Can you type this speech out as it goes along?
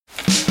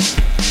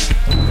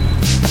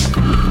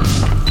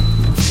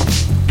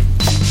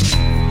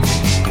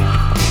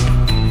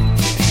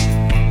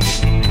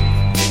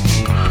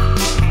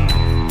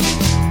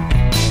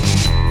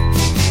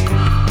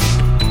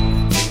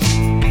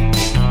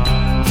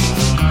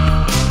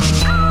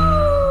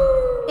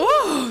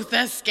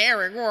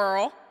Scary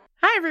girl.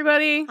 Hi,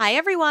 everybody. Hi,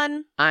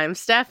 everyone. I'm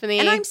Stephanie.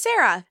 And I'm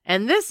Sarah.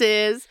 And this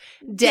is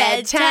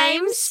Dead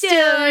Time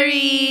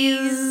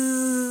Stories,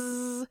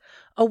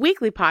 a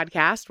weekly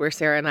podcast where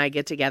Sarah and I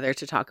get together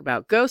to talk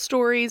about ghost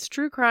stories,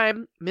 true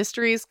crime,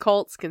 mysteries,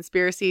 cults,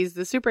 conspiracies,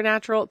 the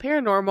supernatural,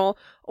 paranormal,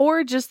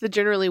 or just the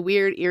generally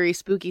weird, eerie,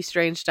 spooky,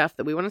 strange stuff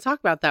that we want to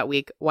talk about that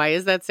week. Why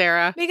is that,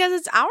 Sarah? Because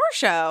it's our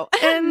show.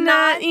 And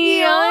not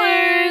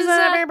yours.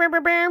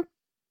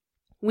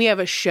 We have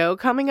a show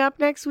coming up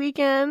next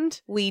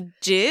weekend. We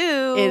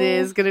do. It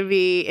is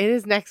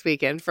next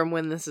weekend from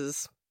when this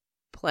is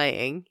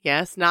playing.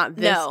 Yes, not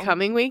this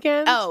coming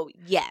weekend. Oh,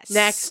 yes.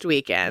 Next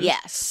weekend.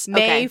 Yes.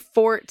 May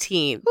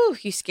 14th. Ooh,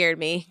 you scared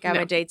me. Got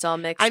my dates all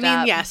mixed up. I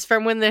mean, yes,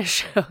 from when this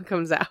show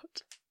comes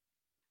out.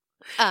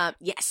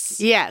 Yes.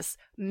 Yes.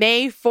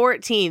 May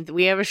 14th,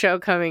 we have a show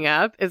coming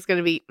up. It's going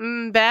to be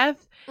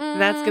Beth.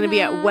 And that's going to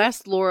be at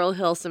West Laurel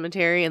Hill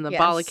Cemetery in the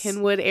Bala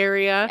Cynwyd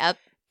area. Yep.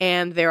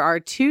 And there are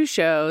two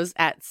shows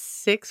at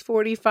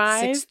 6:45.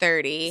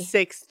 6:30.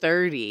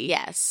 6:30.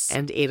 Yes.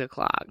 And 8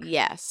 o'clock.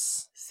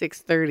 Yes.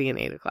 6:30 and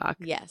 8 o'clock.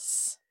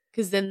 Yes.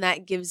 Because then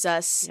that gives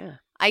us,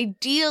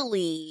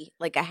 ideally,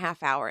 like a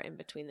half hour in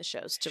between the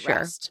shows to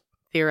rest.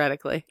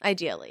 Theoretically.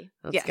 Ideally.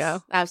 Let's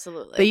go.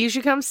 Absolutely. But you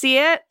should come see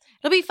it.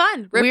 It'll be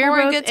fun. We're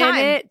both a good time.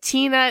 in it.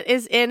 Tina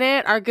is in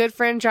it. Our good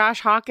friend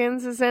Josh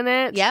Hawkins is in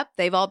it. Yep.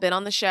 They've all been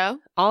on the show.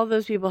 All of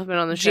those people have been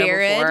on the show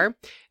before.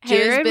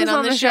 Jared was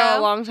on the show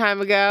a long time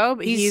ago,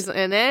 but he's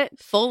in it.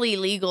 Fully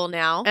legal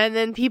now. And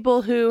then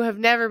people who have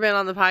never been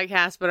on the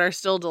podcast but are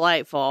still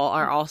delightful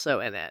are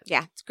also in it.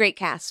 Yeah. It's a great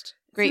cast.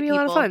 Great people.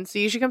 It's a lot of fun. So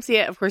you should come see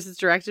it. Of course, it's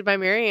directed by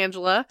Mary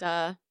Angela.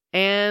 Duh.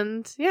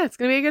 And yeah, it's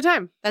going to be a good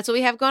time. That's what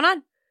we have going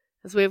on.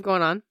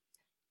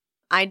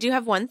 I do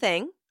have one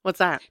thing. What's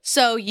that?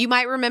 So you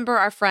might remember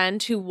our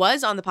friend who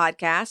was on the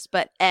podcast,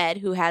 but Ed,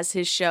 who has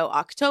his show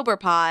October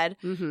Pod,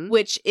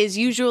 which is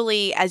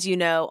usually, as you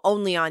know,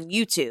 only on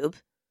YouTube.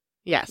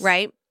 Yes.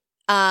 Right?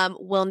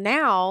 Well,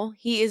 now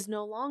he is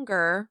no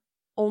longer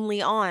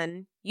only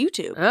on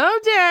YouTube. Oh,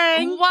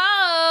 dang.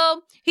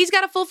 Whoa. He's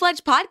got a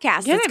full-fledged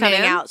podcast that's coming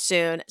out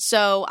soon.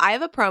 So I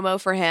have a promo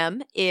for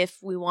him if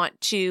we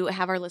want to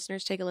have our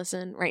listeners take a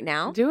listen right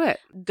now. Do it.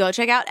 Go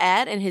check out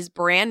Ed and his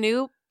brand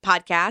new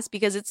podcast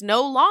because it's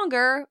no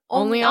longer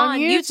only on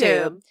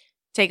YouTube.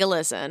 Take a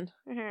listen.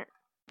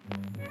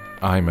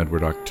 I'm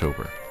Edward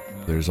October.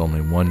 There's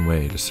only one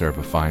way to serve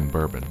a fine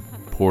bourbon,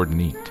 poured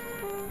neat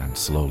and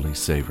slowly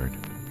savored.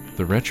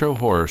 The retro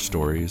horror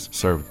stories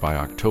served by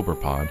October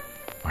Pod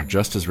are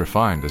just as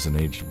refined as an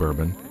aged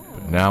bourbon,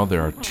 but now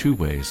there are two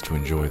ways to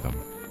enjoy them.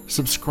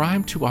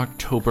 Subscribe to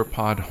October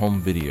Pod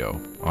Home Video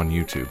on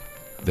YouTube.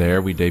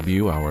 There we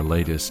debut our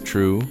latest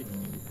true,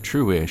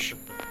 true-ish,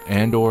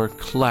 and/or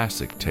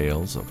classic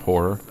tales of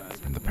horror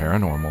and the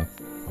paranormal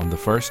on the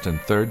first and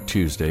third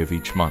Tuesday of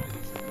each month.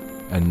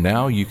 And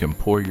now you can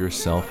pour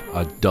yourself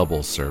a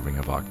double serving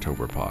of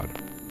October Pod.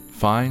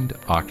 Find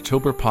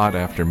October Pod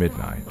After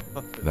Midnight,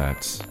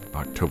 that's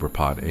October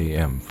Pod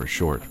AM for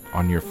short,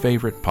 on your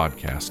favorite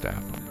podcast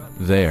app.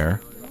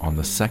 There, on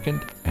the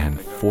second and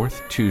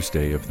fourth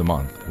Tuesday of the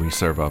month, we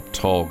serve up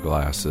tall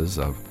glasses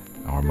of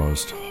our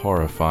most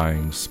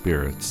horrifying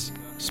spirits,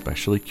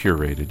 specially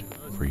curated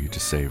for you to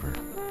savor.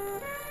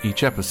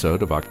 Each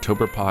episode of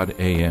October Pod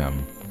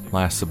AM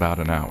lasts about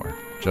an hour,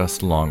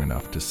 just long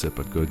enough to sip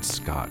a good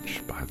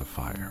scotch by the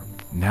fire.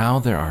 Now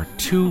there are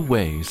two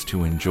ways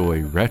to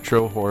enjoy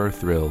retro horror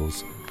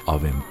thrills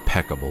of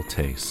impeccable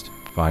taste.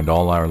 Find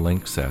all our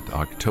links at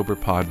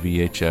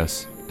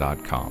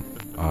octoberpodvhs.com.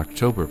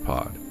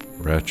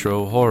 Octoberpod,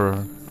 retro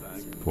horror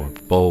for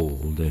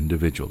bold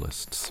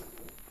individualists.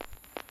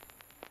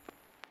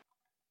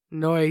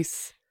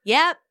 Nice.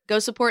 Yep. Go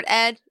support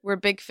Ed. We're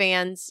big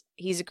fans.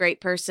 He's a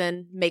great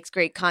person, makes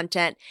great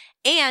content,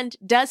 and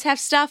does have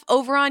stuff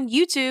over on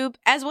YouTube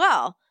as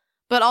well.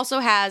 But also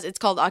it's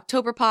called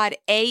October Pod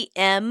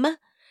AM.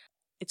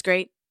 It's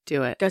great.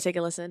 Do it. Go take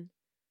a listen.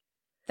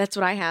 That's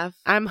what I have.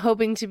 I'm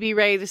hoping to be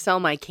ready to sell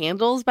my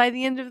candles by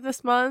the end of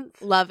this month.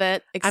 Love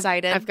it.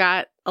 Excited. I've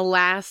got a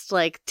last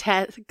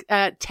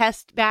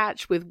test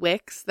batch with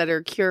wicks that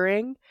are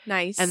curing.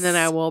 Nice. And then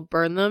I will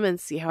burn them and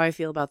see how I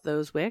feel about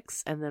those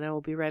wicks. And then I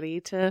will be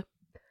ready to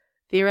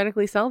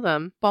theoretically sell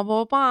them. Blah,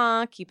 blah,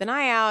 blah. Keep an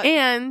eye out.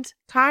 And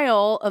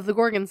Kyle of the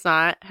Gorgon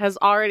Snot has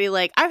already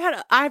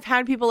I've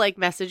had people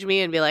message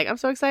me and be like, I'm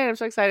so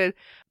excited.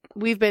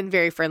 We've been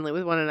very friendly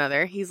with one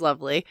another. He's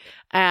lovely.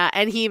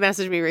 And he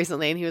messaged me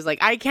recently and he was like,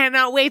 I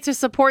cannot wait to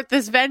support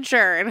this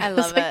venture. And I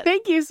was like,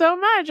 thank you so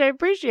much. I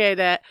appreciate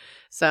it.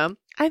 So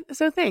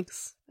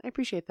thanks. I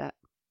appreciate that.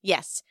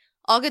 Yes.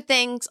 All good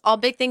things, all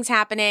big things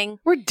happening.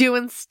 We're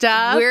doing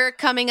stuff. We're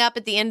coming up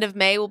at the end of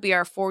May. Will be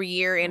our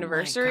 4-year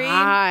anniversary. Oh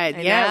my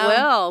God. Yeah, it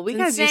will. We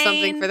got to do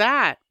something for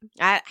that.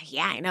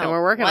 Yeah, I know. And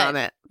we're working on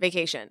it.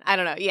 vacation. I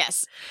don't know.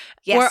 Yes,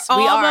 We're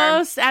we are.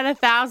 almost at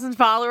 1,000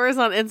 followers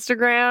on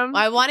Instagram.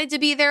 I wanted to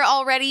be there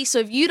already. So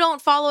if you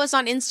don't follow us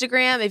on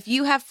Instagram, if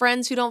you have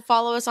friends who don't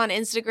follow us on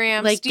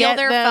Instagram, like, steal get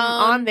their them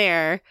phone on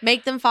there.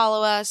 make them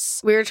follow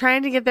us. We were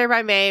trying to get there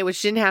by May,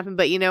 which didn't happen.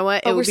 But you know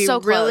what? But It would we're be so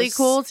really close.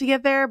 cool to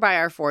get there by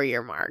our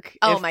 4-year mark.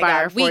 Oh if my by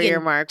God, our we 4-year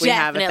can mark we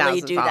have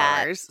definitely 1,000 do that.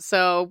 followers.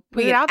 So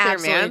put We it can out there,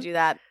 absolutely man. do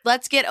that.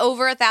 Let's get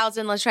over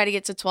 1,000. Let's try to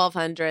get to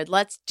 1,200.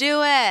 Let's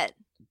do it.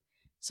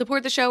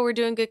 Support the show. We're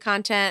doing good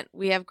content.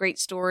 We have great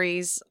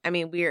stories. I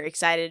mean, we are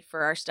excited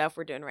for our stuff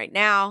we're doing right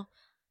now.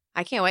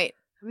 I can't wait.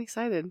 I'm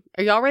excited.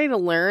 Are y'all ready to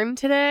learn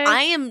today?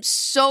 I am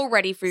so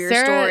ready for your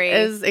Sarah story.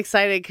 is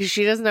excited because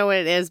she doesn't know what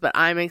it is, but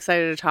I'm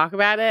excited to talk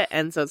about it.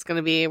 And so it's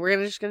gonna be we're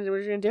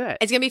gonna do it.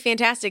 It's going to be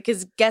fantastic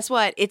because guess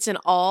what? It's an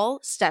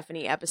all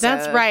Stephanie episode.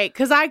 That's right.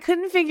 Because I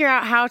couldn't figure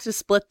out how to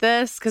split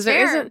this because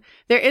Fair.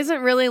 there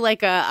isn't really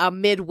like a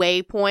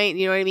midway point.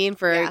 You know what I mean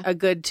for Yeah. a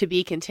good to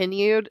be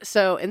continued.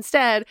 So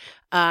instead,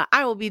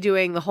 I will be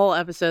doing the whole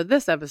episode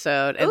this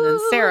episode, and then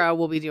Ooh. Sarah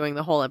will be doing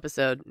the whole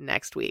episode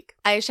next week.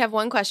 I just have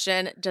one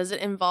question. Does it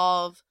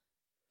involve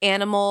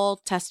animal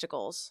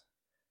testicles?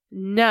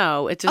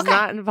 No, it does Okay.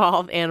 not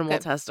involve animal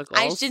Good. testicles.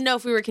 I just didn't know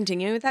if we were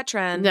continuing with that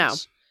trend. No.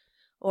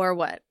 Or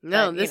what.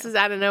 No, But, you this know. is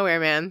out of nowhere,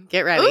 man.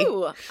 Get ready.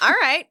 Ooh, all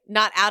right.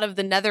 Not out of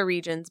the nether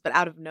regions, but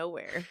out of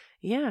nowhere.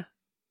 Yeah.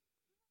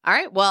 All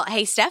right. Well,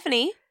 hey,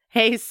 Stephanie.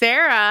 Hey,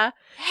 Sarah.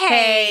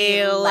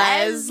 Hey,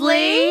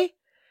 Leslie.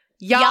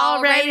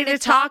 Y'all ready to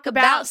talk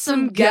about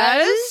some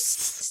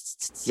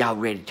ghosts? Y'all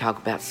ready to talk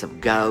about some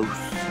ghosts?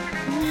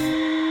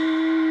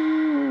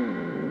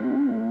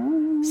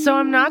 So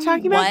I'm not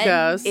talking about What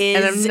ghosts,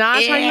 and I'm is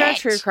not talking about it?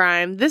 true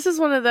crime. This is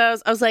one of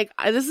those, I was like,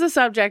 this is a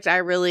subject I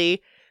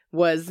really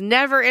was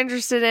never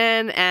interested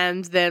in,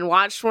 and then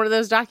watched one of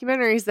those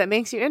documentaries that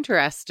makes you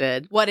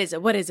interested. What is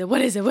it? What is it?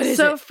 What is it? What is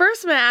So it?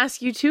 first I'm going to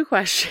ask you 2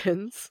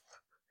 questions.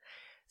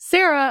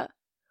 Sarah,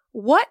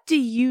 what do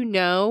you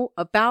know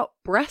about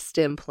breast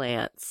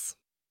implants?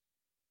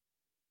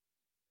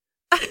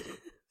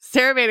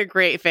 Sarah made a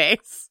great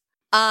face.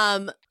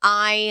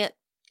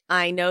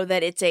 I know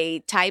that it's a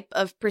type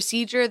of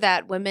procedure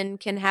that women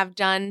can have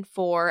done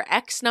for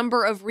X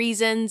number of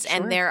reasons, Sure.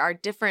 and there are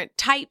different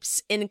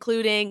types,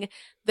 including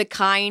the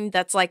kind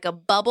that's like a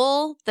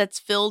bubble that's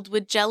filled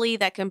with jelly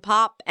that can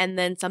pop, and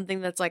then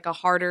something that's like a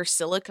harder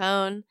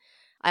silicone.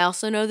 I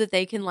also know that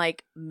they can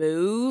like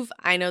move.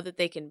 I know that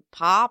they can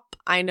pop.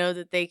 I know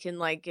that they can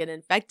like get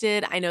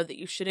infected. I know that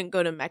you shouldn't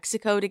go to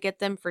Mexico to get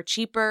them for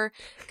cheaper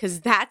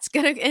because that's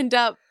going to end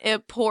up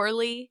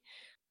poorly.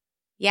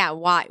 Yeah,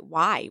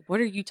 why? What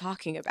are you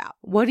talking about?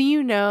 What do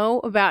you know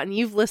about, and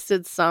you've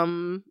listed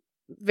some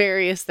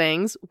various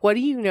things, what do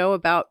you know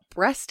about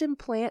breast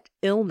implant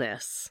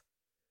illness?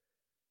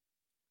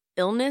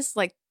 Illness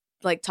like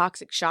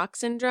toxic shock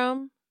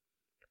syndrome?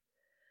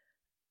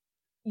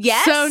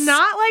 Yes. So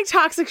not like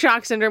toxic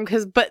shock syndrome,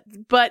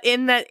 but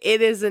in that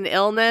it is an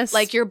illness.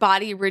 like your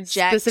body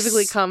rejects.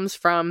 specifically comes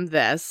from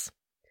this.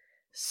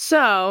 So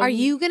Are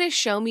you going to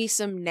show me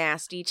some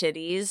nasty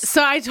titties?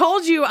 So I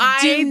told you I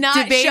Do not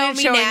debated show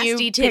me showing you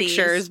nasty titties.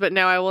 pictures, but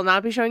no, I will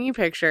not be showing you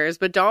pictures.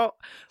 But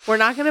we're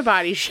not going to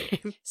body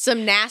shame.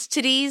 Some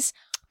nasty titties?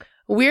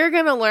 We're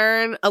going to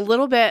learn a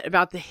little bit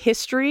about the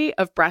history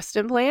of breast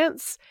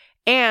implants.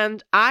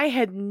 And I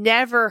had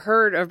never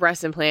heard of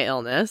breast implant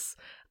illness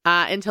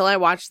until I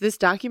watched this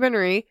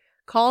documentary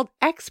called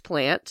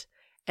Explant.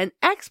 And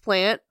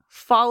Explant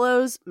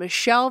follows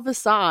Michelle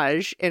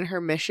Visage in her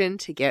mission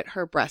to get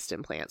her breast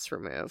implants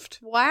removed.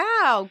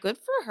 Wow, good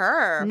for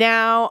her.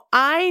 Now,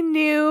 I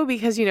knew,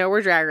 because,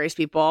 we're Drag Race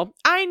people,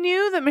 I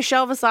knew that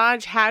Michelle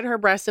Visage had her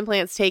breast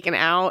implants taken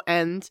out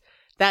and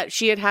that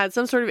she had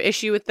some sort of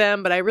issue with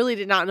them, but I really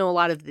did not know a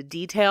lot of the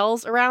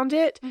details around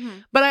it. Mm-hmm.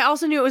 But I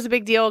also knew it was a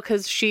big deal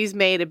because she's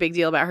made a big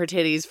deal about her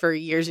titties for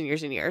years and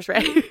years and years,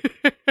 right?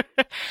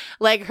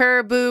 Like,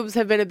 her boobs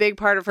have been a big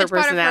part of her It's part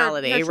of her-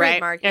 personality, her right?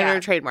 trademark, And yeah. her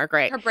trademark,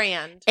 right? Her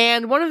brand.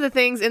 And one of the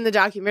things in the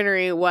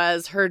documentary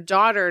was her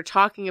daughter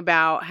talking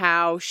about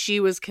how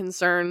she was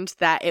concerned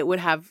that it would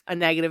have a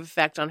negative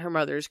effect on her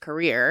mother's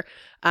career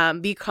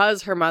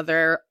because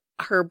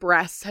her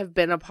breasts have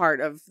been a part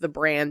of the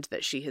brand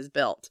that she has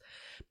built.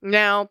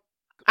 Now,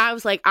 I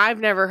was like, I've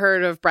never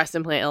heard of breast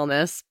implant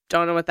illness.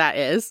 Don't know what that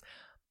is.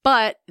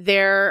 But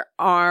there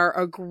are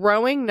a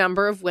growing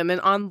number of women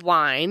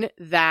online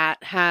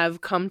that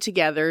have come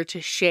together to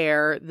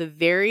share the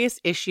various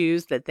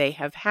issues that they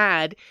have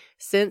had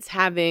since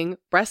having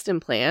breast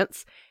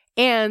implants,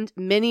 and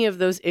many of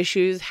those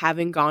issues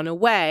having gone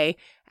away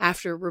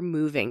after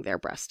removing their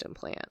breast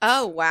implants.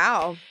 Oh,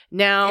 wow.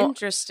 Now,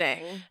 Interesting.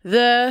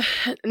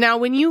 now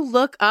when you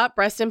look up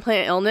breast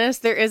implant illness,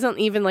 there isn't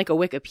even like a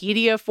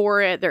Wikipedia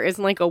for it. There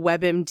isn't like a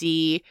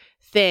WebMD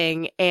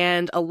thing,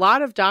 and a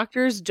lot of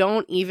doctors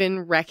don't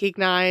even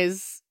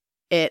recognize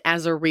it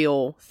as a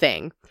real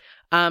thing.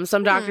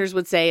 Some doctors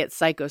would say it's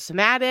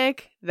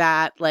psychosomatic,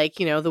 that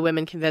the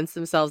women convince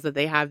themselves that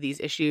they have these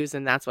issues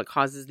and that's what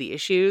causes the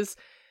issues.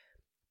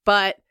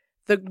 But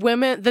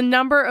the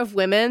number of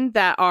women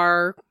that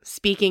are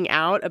speaking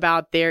out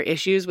about their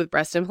issues with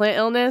breast implant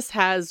illness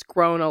has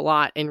grown a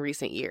lot in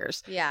recent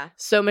years. Yeah.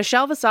 So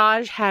Michelle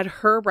Visage had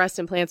her breast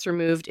implants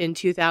removed in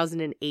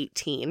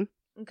 2018.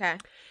 Okay.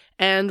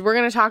 And we're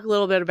going to talk a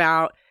little bit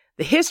about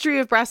the history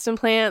of breast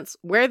implants,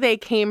 where they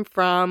came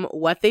from,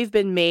 what they've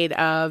been made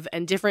of,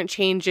 and different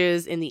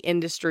changes in the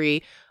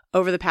industry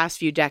over the past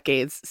few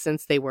decades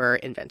since they were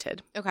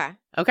invented. Okay.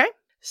 Okay?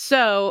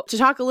 So, to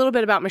talk a little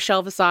bit about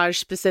Michelle Visage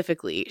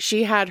specifically,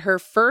 she had her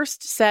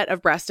first set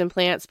of breast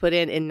implants put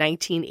in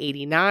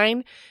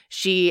 1989.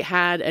 She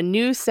had a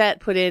new set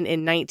put in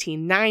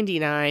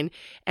 1999,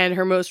 and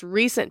her most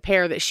recent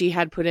pair that she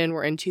had put in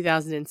were in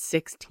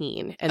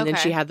 2016, and then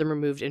Okay. she had them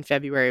removed in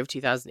February of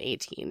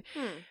 2018.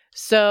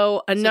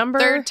 So,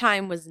 third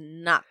time was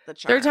not the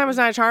charm. Third time was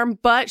not a charm,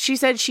 but she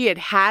said she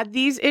had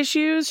these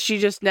issues. She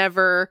just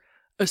never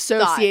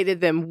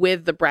associated them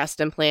with the breast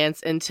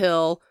implants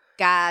until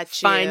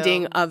Got you.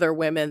 finding other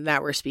women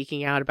that were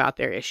speaking out about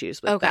their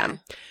issues with Okay. them.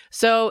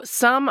 So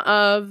some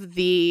of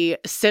the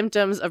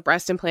symptoms of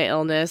breast implant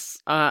illness,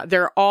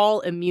 they're all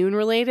immune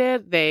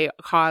related. They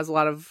cause a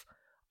lot of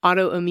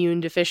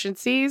autoimmune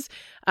deficiencies,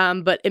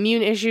 but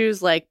immune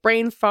issues like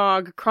brain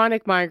fog,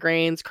 chronic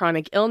migraines,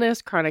 chronic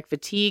illness, chronic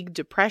fatigue,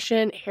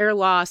 depression, hair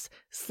loss,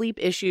 sleep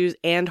issues,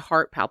 and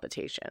heart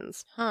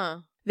palpitations. Huh.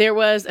 There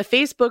was a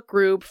Facebook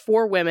group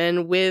for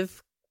women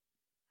with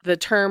the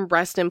term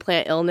breast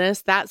implant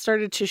illness that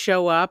started to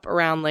show up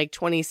around like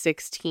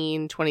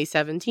 2016,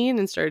 2017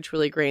 and started to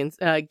really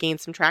gain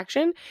some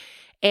traction.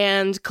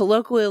 And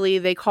colloquially,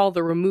 they call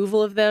the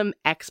removal of them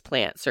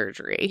explant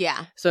surgery.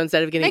 Yeah. So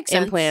instead of getting Makes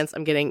sense. implants,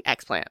 I'm getting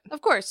explant.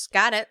 Of course.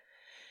 Got it.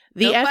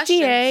 The No FDA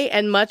questions.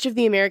 and much of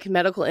the American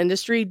medical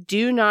industry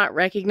do not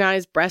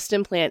recognize breast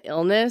implant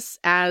illness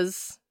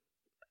as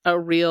a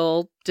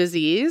real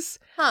disease.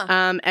 Huh.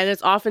 And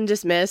it's often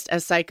dismissed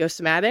as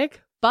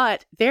psychosomatic.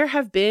 But there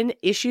have been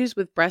issues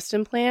with breast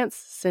implants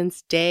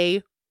since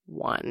day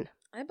one.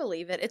 I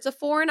believe it. It's a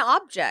foreign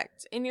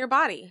object in your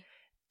body.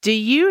 Do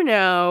you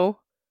know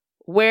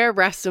where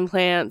breast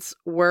implants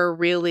were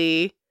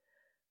really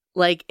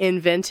like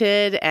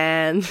invented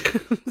and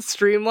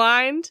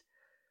streamlined?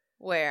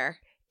 Where?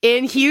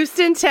 In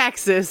Houston,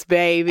 Texas,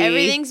 baby.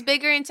 Everything's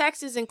bigger in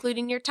Texas,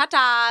 including your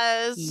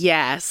tatas.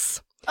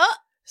 Yes. Oh.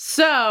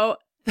 So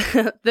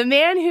the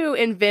man who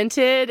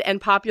invented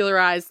and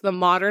popularized the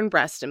modern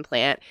breast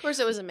implant Of course,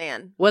 it was a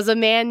man. was a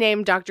man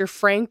named Dr.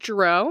 Frank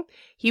Giroux.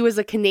 He was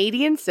a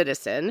Canadian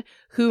citizen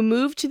who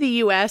moved to the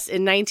U.S.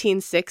 in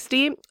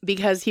 1960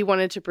 because he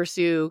wanted to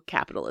pursue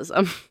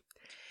capitalism.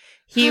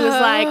 He was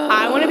like,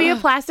 I want to be a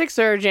plastic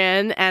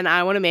surgeon and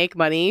I want to make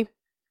money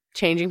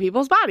changing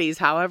people's bodies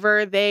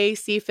however they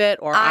see fit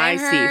or I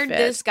see heard fit.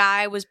 this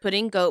guy was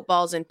putting goat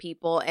balls in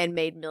people and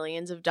made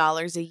millions of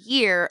dollars a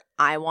year.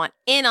 I want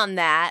in on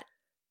that.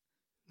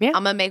 Yeah.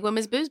 I'm going to make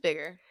women's boobs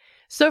bigger.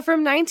 So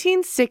from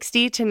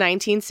 1960 to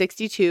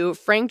 1962,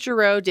 Frank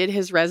Giroux did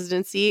his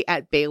residency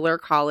at Baylor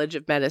College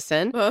of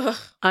Medicine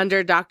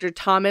under Dr.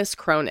 Thomas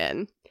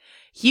Cronin.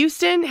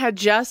 Houston had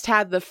just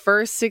had the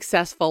first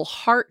successful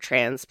heart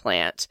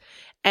transplant,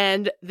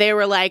 and they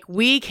were like,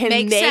 we can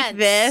Makes make sense.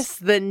 this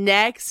the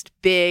next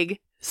big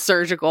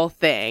surgical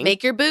thing.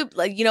 Make your boob,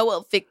 like, you know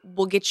what?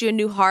 We'll get you a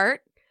new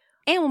heart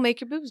and we'll make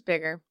your boobs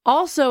bigger.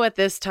 Also at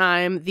this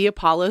time, the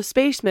Apollo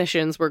space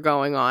missions were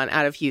going on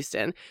out of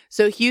Houston.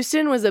 So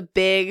Houston was a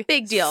big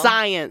deal.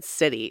 science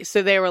city.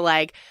 So they were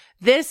like,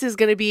 this is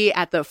going to be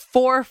at the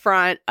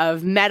forefront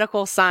of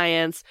medical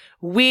science.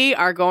 We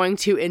are going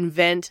to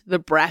invent the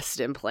breast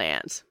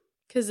implant.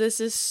 Because this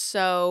is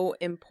so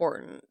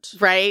important.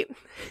 Right?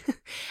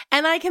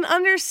 And I can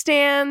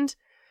understand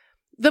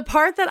the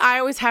part that I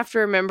always have to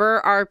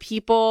remember are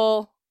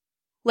people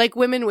like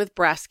women with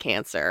breast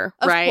cancer,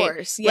 Of right?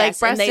 course, yes, Like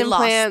breast and they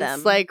lost implants,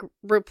 them. like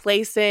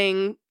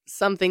replacing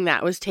something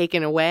that was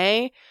taken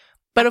away.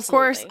 But of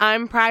course, Absolutely.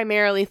 I'm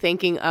primarily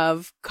thinking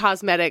of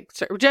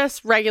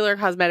just regular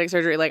cosmetic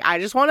surgery. Like, I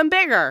just want them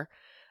bigger.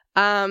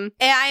 And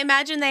I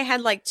imagine they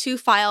had like 2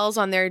 files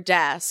on their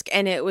desk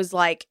and it was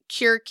like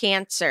cure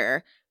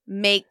cancer,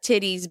 make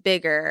titties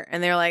bigger.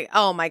 And they're like,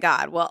 oh my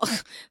God, well,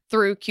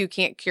 threw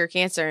cure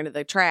cancer into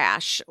the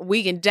trash.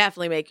 We can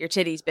definitely make your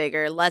titties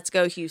bigger. Let's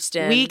go,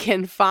 Houston. We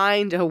can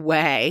find a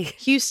way.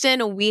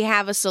 Houston, we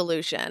have a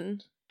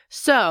solution.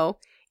 So,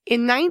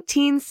 in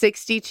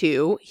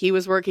 1962, he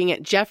was working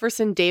at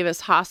Jefferson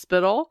Davis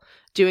Hospital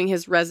doing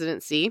his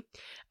residency.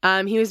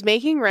 He was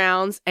making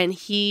rounds and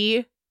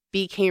he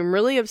became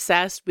really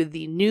obsessed with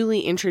the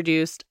newly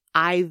introduced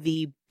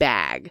IV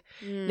bag.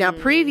 Now,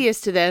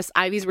 previous to this,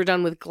 IVs were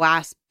done with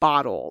glass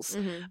bottles.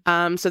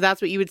 Mhm. So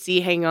that's what you would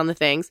see hanging on the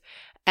things.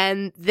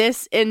 And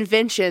this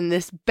invention,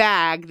 this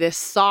bag, this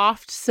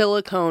soft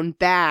silicone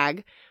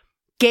bag,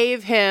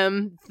 gave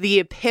him the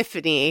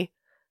epiphany.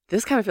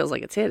 This kind of feels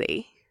like a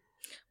titty.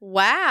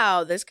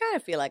 Wow, this kind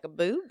of feel like a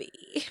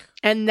boobie.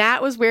 And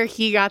that was where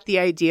he got the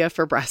idea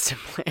for breast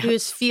implants. He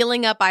was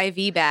feeling up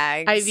IV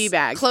bags. IV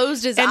bags.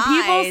 Closed his And eyes.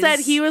 people said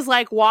he was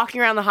like walking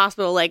around the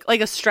hospital like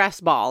a stress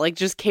ball, like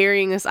just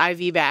carrying this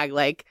IV bag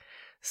like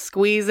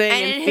squeezing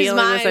And and in his feeling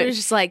mind, this. it was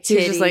just like, he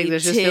was titty, just like,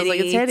 this just feels like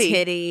a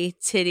titty.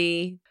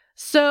 titty.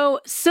 So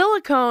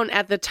silicone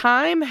at the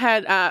time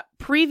had,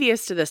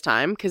 previous to this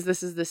time, because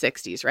this is the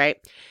 60s, right?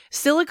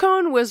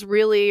 Silicone was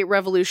really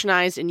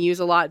revolutionized and used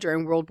a lot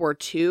during World War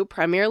II,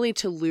 primarily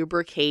to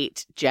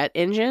lubricate jet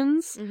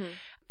engines. Mm-hmm.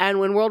 And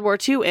when World War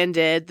II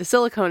ended, the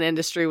silicone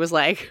industry was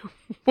like,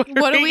 what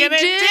are we do?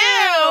 gonna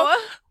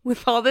do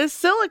with all this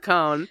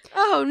silicone?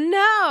 Oh,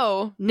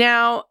 no.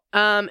 Now,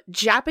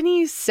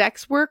 Japanese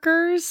sex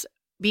workers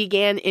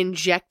began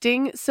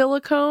injecting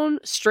silicone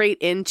straight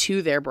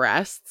into their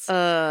breasts.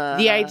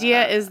 The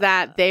idea is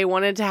that they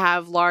wanted to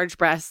have large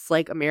breasts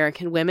like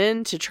American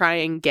women to try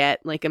and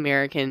get like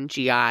American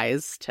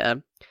GIs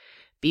to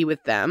be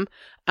with them.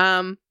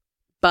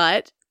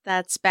 But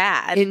That's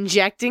bad.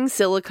 injecting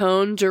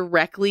silicone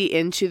directly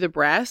into the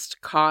breast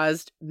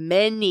caused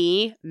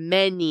many,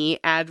 many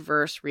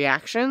adverse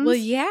reactions. Well,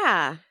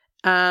 yeah.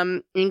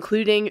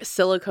 Including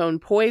silicone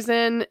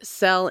poison,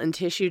 cell and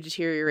tissue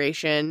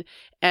deterioration,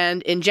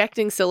 and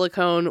injecting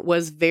silicone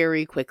was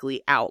very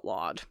quickly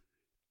outlawed.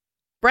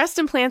 Breast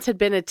implants had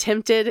been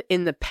attempted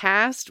in the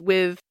past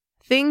with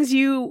things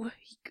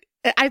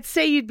I'd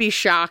say you'd be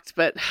shocked,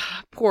 but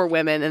poor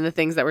women and the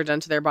things that were done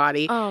to their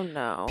body. Oh,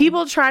 no.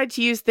 People tried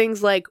to use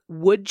things like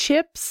wood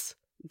chips,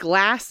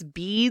 glass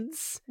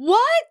beads,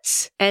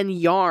 What? and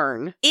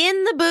yarn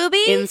In the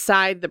boobie?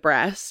 inside the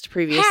breast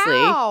previously.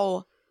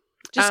 How?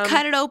 Just Um,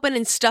 cut it open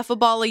and stuff a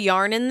ball of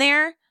yarn in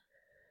there?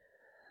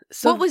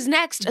 So what was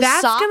next? A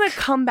that's sock? gonna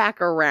come back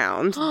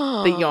around.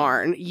 The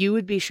yarn. You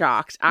would be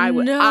shocked. I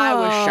was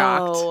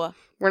shocked.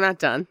 We're not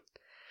done.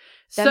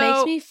 That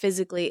makes me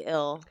physically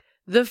ill.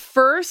 The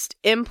first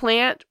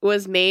implant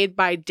was made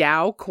by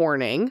Dow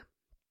Corning.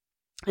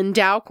 And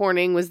Dow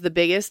Corning was the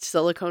biggest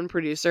silicone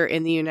producer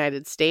in the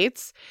United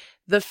States.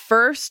 The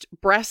first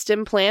breast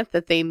implant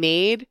that they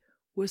made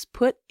was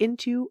put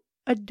into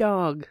a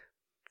dog.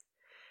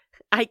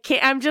 I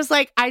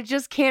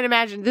just can't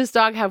imagine. This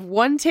dog have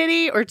one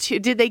titty or two?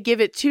 Did they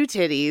give it two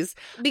titties?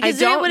 Because I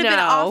then it don't would have been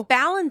know. off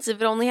balance if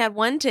it only had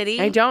one titty.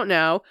 I don't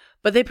know.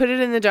 But they put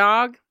it in the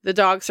dog. The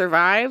dog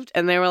survived.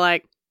 And they were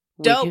like,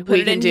 Dope, put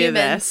we it can in do humans.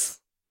 this.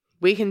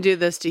 We can do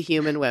this to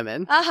human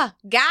women.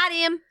 Got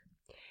him.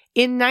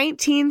 In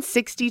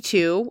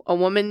 1962, a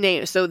woman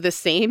named, so the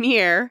same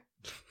year,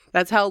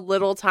 that's how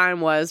little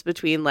time was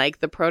between like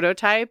the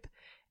prototype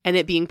and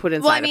it being put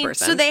inside a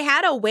person. So they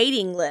had a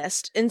waiting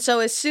list. And so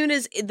as soon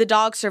as the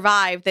dog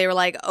survived, they were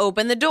like,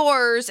 open the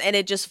doors. And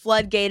it just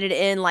floodgated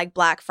in like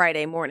Black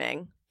Friday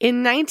morning.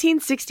 In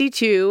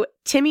 1962,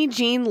 Timmy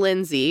Jean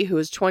Lindsay, who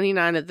was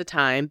 29 at the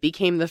time,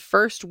 became the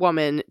first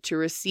woman to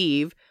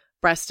receive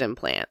breast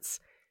implants.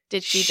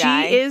 Did she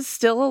die? She is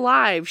still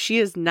alive. She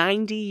is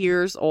 90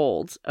 years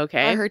old.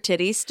 Okay. Are her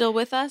titties still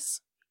with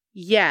us?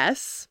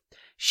 Yes.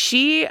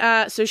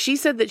 So she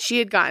said that she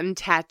had gotten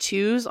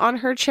tattoos on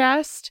her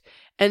chest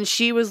and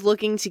she was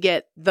looking to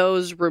get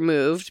those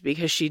removed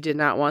because she did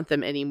not want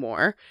them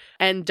anymore.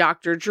 And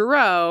Dr.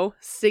 Giroux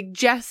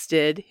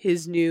suggested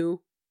his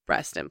new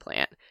breast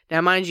implant.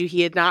 Now, mind you,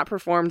 he had not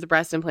performed the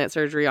breast implant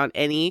surgery on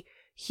any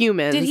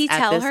humans. Did he at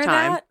tell this her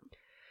time. that?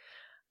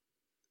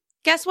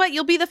 Guess what?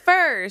 You'll be the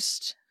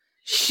first.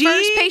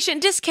 First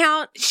patient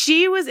discount.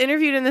 She was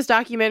interviewed in this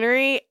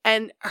documentary,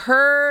 and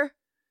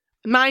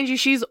mind you,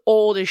 she's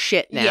old as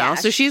shit now. Yeah,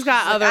 so she's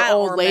got she's other like, I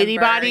don't old lady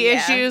remember, body yeah.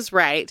 issues.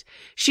 Right.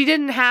 She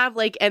didn't have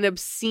like an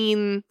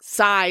obscene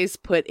size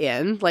put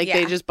in. Like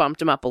they Yeah. just bumped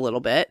him up a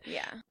little bit.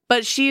 Yeah.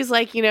 But she's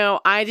like,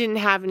 I didn't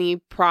have any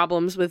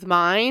problems with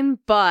mine,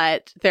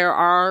 but there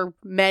are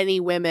many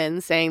women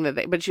saying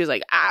that but she was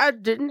like, I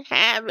didn't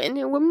have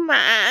any with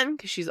mine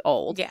because she's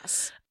old.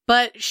 Yes.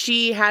 But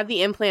she had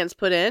the implants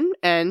put in,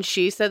 and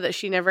she said that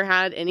she never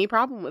had any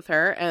problem with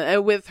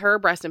with her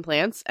breast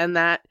implants, and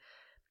that,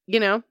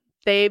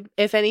 they,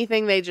 if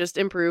anything, they just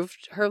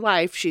improved her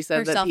life. She said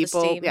Her that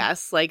people, self-esteem.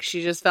 yes, like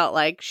she just felt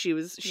like she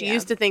Yeah.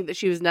 used to think that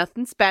she was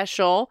nothing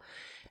special,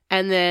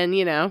 and then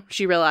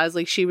she realized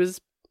like she was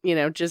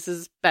just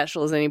as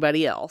special as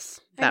anybody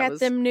else. I got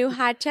them new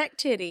high-tech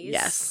titties.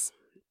 Yes.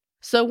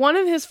 So one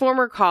of his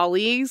former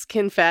colleagues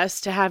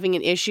confessed to having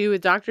an issue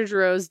with Dr.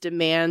 Giroux's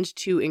demand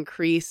to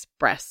increase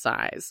breast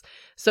size.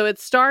 So it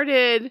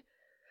started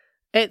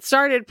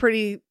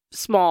pretty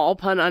small,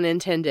 pun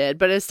unintended,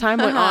 but as time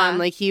went on,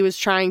 like he was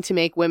trying to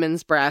make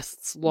women's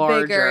breasts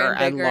larger Bigger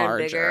and and bigger and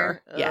larger.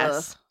 bigger.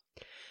 Yes.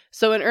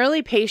 So an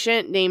early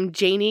patient named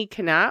Janie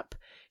Knapp,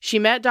 she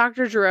met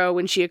Dr. Giroux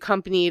when she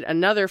accompanied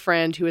another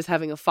friend who was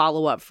having a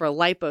follow-up for a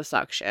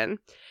liposuction.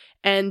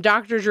 And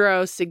Dr.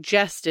 Giroux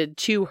suggested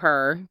to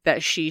her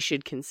that she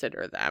should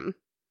consider them.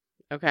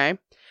 Okay.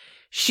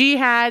 She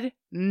had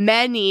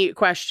many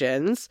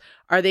questions.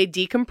 Are they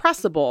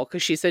decompressible?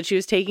 Because she said she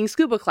was taking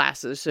scuba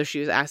classes. So she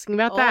was asking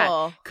about that.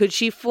 Oh. Could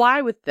she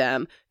fly with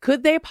them?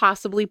 Could they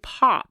possibly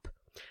pop?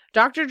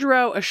 Dr.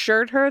 Giroux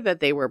assured her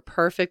that they were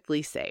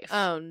perfectly safe.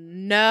 Oh,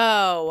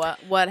 no.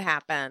 What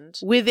happened?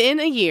 Within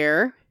a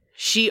year,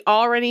 she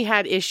already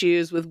had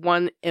issues with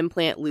one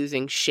implant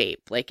losing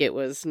shape. Like it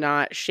was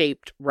not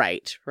shaped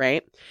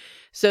right?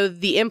 So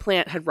the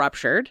implant had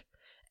ruptured.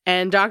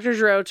 And Dr.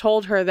 Giroux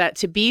told her that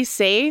to be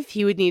safe,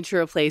 he would need to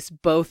replace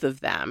both of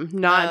them,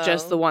 not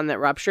just the one that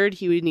ruptured.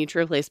 He would need to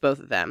replace both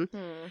of them.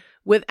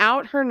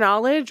 Without her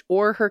knowledge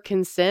or her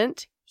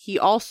consent, he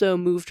also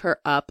moved her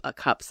up a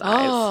cup size.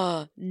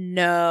 Oh,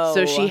 no.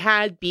 So she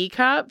had B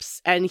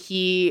cups, and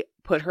he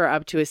put her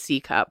up to a C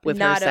cup with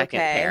her second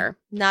pair.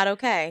 Not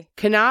okay.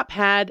 Knopp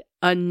had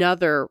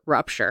another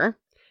rupture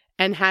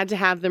and had to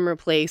have them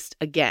replaced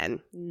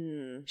again.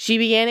 She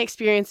began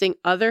experiencing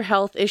other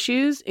health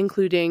issues,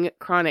 including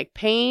chronic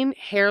pain,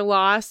 hair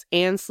loss,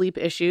 and sleep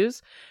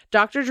issues.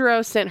 Dr.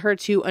 Giroux sent her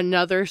to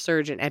another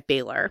surgeon at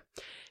Baylor.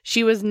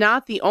 She was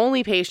not the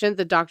only patient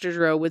that Dr.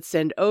 Giroux would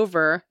send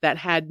over that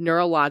had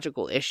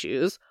neurological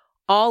issues,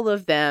 all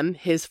of them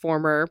his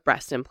former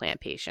breast implant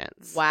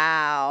patients.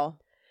 Wow.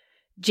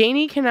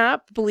 Janie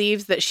Knopp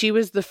believes that she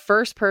was the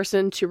first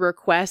person to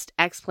request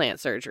explant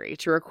surgery,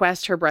 to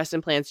request her breast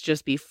implants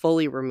just be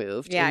fully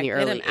removed in the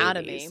early 80s. Get them out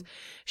of me.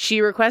 She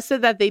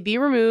requested that they be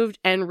removed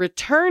and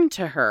returned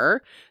to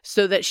her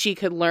so that she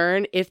could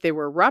learn if they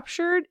were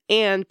ruptured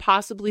and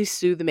possibly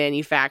sue the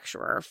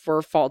manufacturer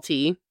for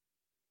faulty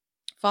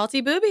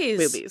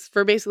boobies,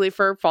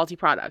 for faulty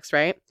products,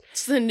 right?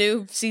 It's the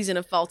new season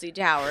of Faulty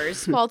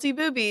Towers. Faulty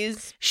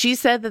boobies. She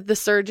said that the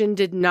surgeon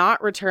did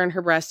not return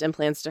her breast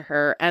implants to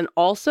her, and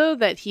also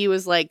that he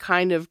was like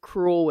kind of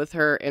cruel with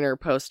her in her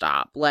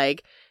post-op.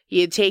 Like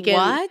he had taken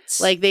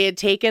they had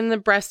taken the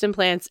breast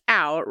implants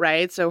out,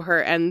 right? So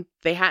and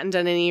they hadn't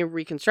done any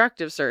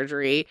reconstructive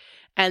surgery,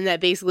 and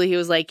that basically he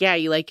was like, "Yeah,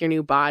 you like your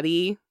new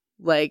body?"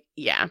 Like,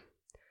 yeah.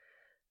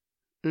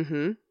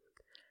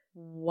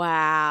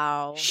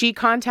 Wow. She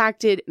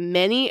contacted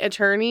many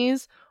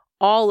attorneys,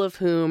 all of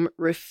whom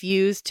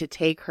refused to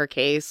take her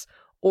case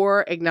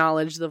or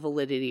acknowledge the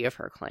validity of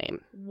her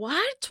claim.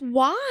 What?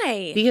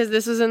 Why? Because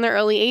this was in the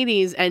early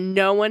 80s and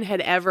no one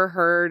had ever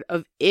heard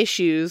of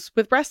issues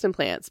with breast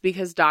implants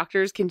because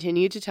doctors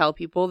continued to tell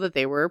people that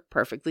they were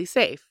perfectly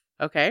safe.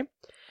 Okay?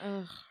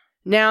 Ugh.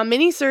 Now,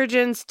 many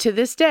surgeons to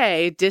this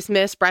day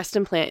dismiss breast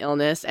implant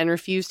illness and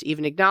refuse to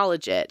even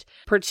acknowledge it.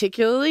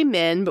 Particularly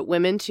men, but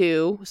women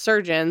too,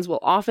 surgeons will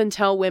often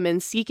tell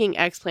women seeking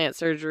explant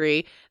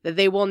surgery that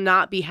they will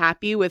not be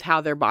happy with how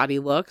their body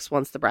looks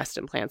once the breast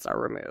implants are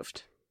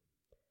removed.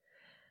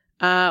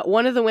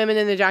 One of the women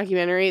in the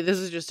documentary, this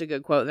is just a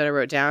good quote that I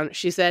wrote down.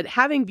 She said,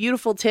 "Having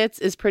beautiful tits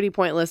is pretty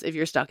pointless if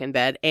you're stuck in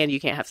bed and you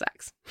can't have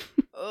sex."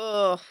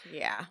 Oh,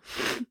 yeah.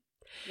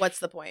 What's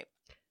the point?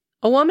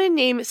 A woman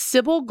named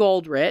Sybil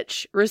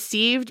Goldrich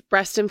received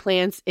breast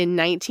implants in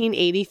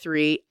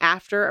 1983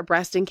 after a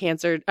breast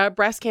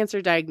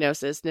cancer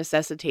diagnosis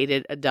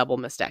necessitated a double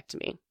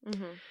mastectomy.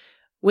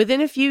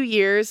 Within a few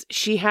years,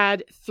 she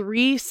had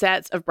 3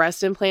 sets of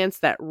breast implants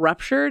that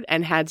ruptured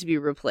and had to be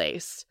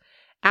replaced.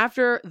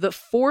 After the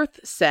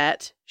 4th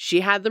set,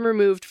 she had them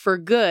removed for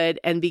good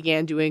and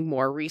began doing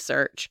more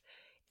research.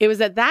 It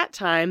was at that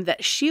time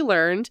that she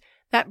learned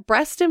that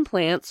breast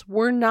implants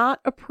were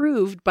not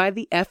approved by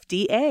the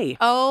FDA.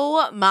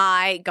 Oh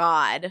my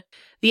God.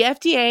 The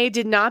FDA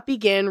did not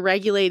begin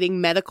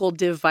regulating medical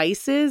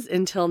devices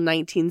until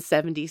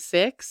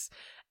 1976,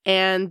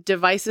 and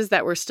devices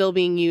that were still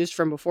being used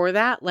from before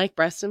that, like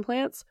breast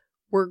implants,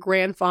 were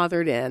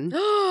grandfathered in.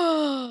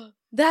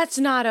 That's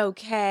not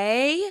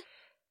okay.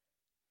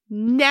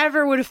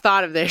 Never would have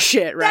thought of this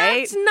shit, right?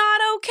 That's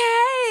not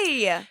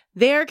okay.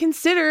 They are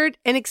considered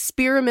an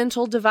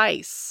experimental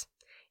device.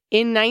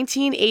 In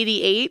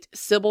 1988,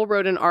 Sybil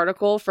wrote an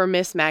article for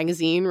Miss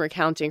Magazine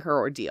recounting her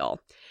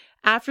ordeal.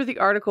 After the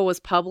article was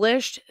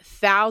published,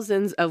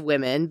 thousands of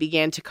women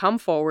began to come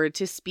forward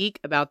to speak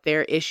about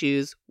their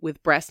issues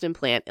with breast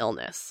implant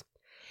illness.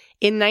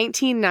 In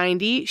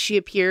 1990, she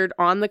appeared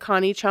on The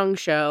Connie Chung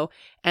Show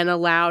and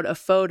allowed a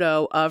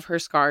photo of her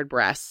scarred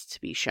breasts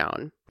to be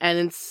shown.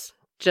 And it's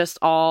just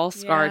all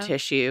scar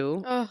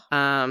tissue.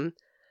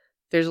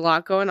 There's a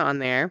lot going on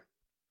there.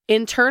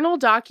 Internal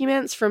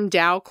documents from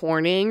Dow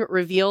Corning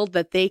revealed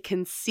that they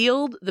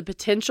concealed the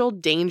potential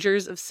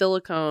dangers of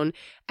silicone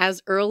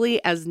as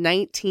early as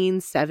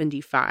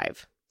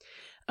 1975.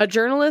 A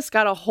journalist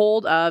got a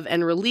hold of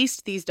and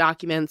released these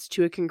documents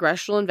to a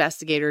congressional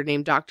investigator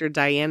named Dr.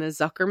 Diana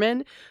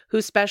Zuckerman,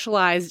 who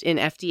specialized in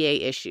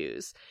FDA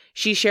issues.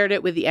 She shared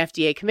it with the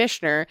FDA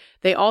commissioner.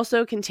 They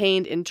also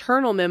contained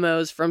internal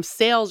memos from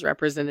sales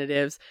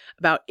representatives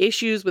about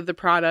issues with the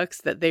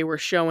products that they were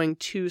showing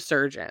to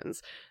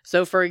surgeons.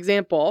 So, for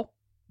example,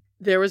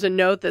 there was a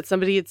note that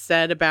somebody had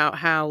said about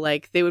how,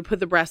 like, they would put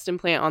the breast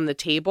implant on the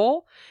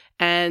table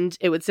and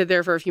it would sit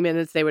there for a few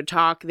minutes. They would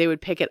talk, they would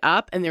pick it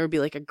up, and there would be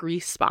like a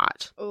grease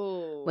spot.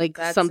 Oh, like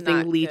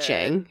something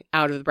leaching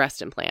out of the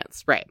breast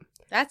implants. Right.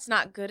 That's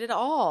not good at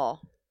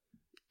all.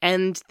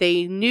 And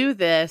they knew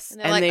this,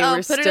 and like, they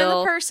were put it in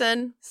still the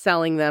person.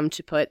 Selling them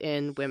to put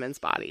in women's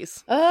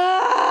bodies.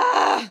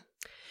 Ah!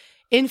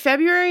 In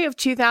February of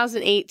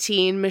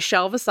 2018,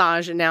 Michelle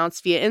Visage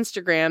announced via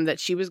Instagram that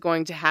she was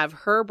going to have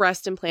her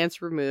breast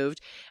implants removed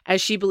as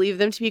she believed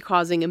them to be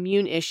causing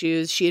immune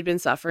issues she had been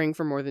suffering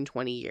for more than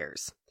 20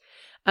 years.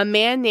 A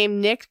man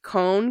named Nick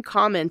Cohn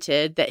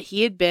commented that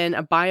he had been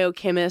a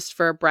biochemist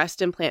for a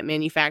breast implant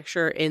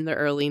manufacturer in the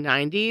early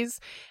 90s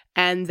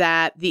and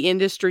that the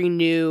industry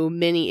knew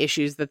many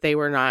issues that they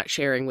were not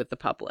sharing with the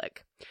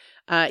public.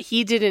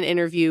 He did an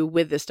interview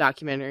with this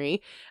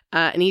documentary,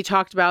 and he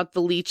talked about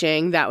the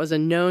leaching. That was a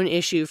known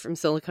issue from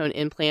silicone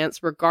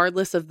implants,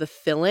 regardless of the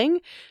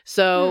filling.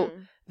 So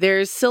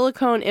there's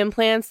silicone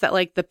implants that,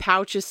 like, the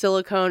pouch is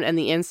silicone and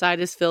the inside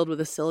is filled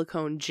with a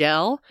silicone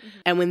gel.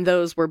 And when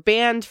those were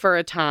banned for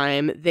a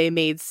time, they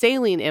made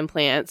saline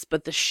implants,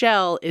 but the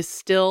shell is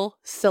still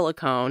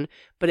silicone,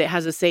 but it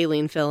has a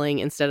saline filling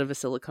instead of a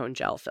silicone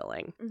gel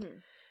filling.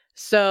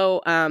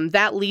 So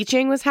that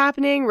leaching was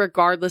happening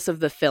regardless of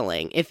the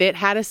filling. If it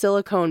had a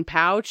silicone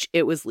pouch,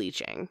 it was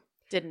leaching.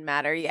 Didn't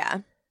matter, yeah.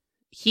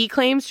 He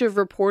claims to have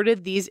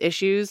reported these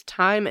issues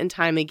time and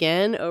time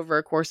again over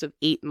a course of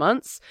 8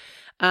 months,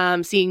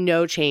 seeing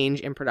no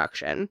change in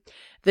production.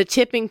 The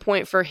tipping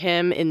point for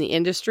him in the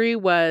industry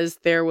was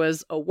there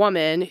was a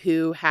woman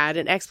who had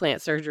an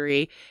explant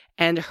surgery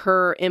and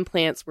her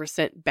implants were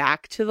sent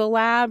back to the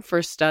lab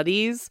for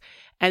studies.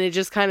 And it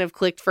just kind of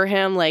clicked for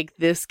him, like,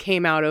 this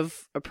came out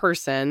of a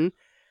person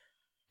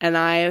and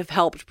I have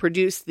helped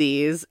produce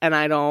these and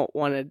I don't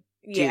want to do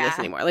this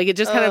anymore. Like, it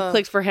just kind of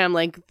clicked for him,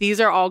 like,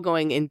 these are all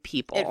going in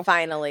people. It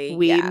finally,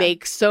 we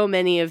make so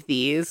many of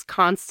these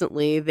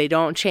constantly, they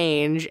don't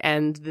change,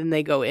 and then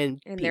they go in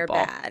and people. they're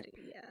bad.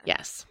 Yeah.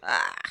 Yes.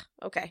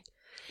 Okay.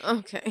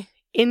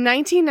 In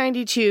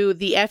 1992,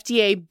 the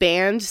FDA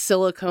banned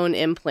silicone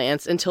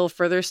implants until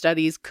further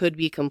studies could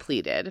be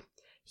completed.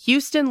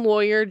 Houston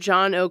lawyer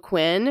John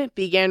O'Quinn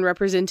began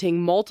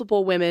representing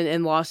multiple women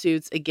in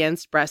lawsuits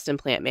against breast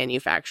implant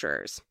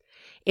manufacturers.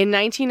 In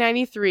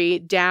 1993,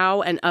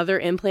 Dow and other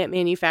implant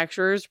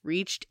manufacturers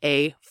reached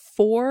a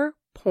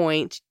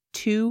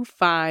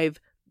 $4.25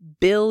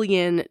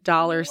 billion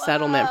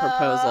settlement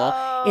proposal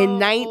in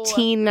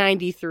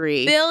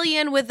 1993.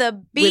 Billion with a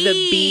B. With a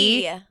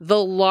B,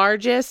 the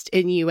largest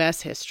in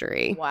U.S.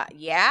 history. Wow.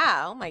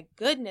 Yeah. Oh, my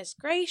goodness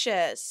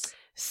gracious.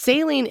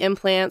 Saline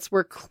implants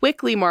were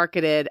quickly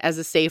marketed as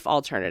a safe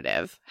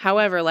alternative.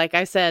 However, like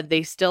I said,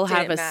 they still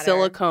have a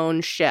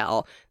silicone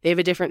shell. They have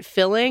a different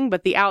filling,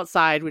 but the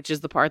outside, which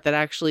is the part that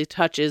actually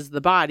touches the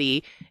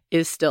body,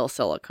 is still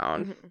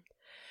silicone.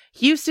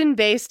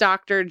 Houston-based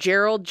Dr.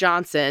 Gerald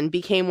Johnson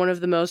became one of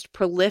the most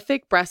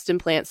prolific breast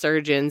implant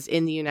surgeons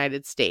in the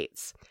United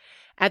States.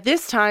 At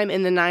this time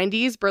in the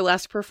 90s,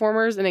 burlesque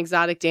performers and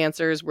exotic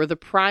dancers were the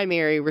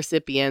primary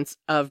recipients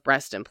of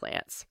breast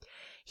implants.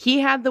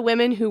 He had the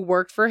women who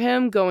worked for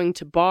him going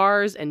to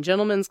bars and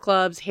gentlemen's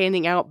clubs,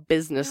 handing out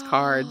business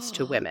cards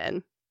to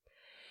women.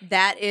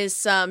 That is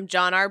some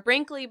John R.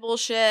 Brinkley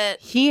bullshit.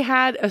 He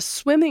had a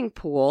swimming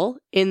pool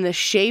in the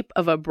shape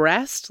of a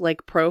breast,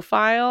 like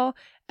profile,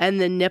 and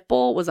the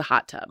nipple was a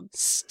hot tub.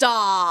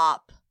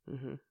 Stop.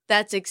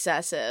 That's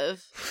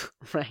excessive.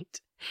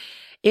 Right.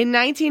 In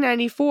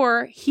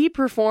 1994, he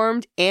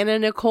performed Anna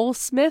Nicole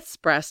Smith's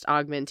breast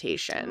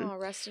augmentation. Oh,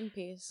 rest in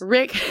peace.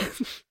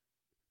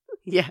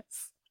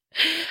 Yes.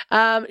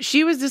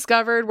 She was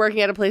discovered working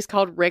at a place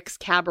called Rick's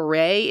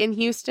Cabaret in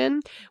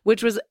Houston,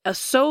 which was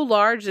so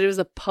large that it was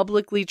a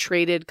publicly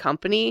traded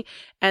company,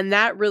 and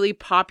that really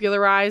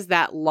popularized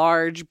that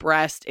large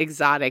breast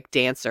exotic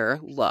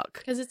dancer look.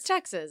 Because it's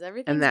Texas.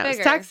 Everything's and that bigger.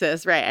 was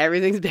Texas, right?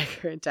 Everything's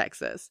bigger in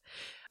Texas.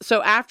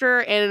 So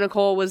after Anna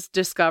Nicole was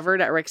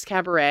discovered at Rick's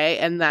Cabaret,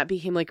 and that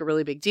became like a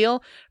really big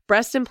deal,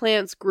 breast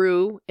implants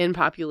grew in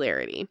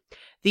popularity.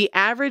 The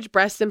average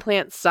breast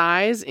implant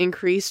size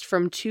increased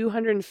from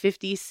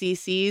 250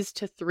 cc's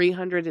to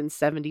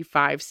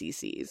 375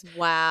 cc's.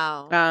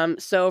 Wow.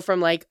 So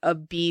from like a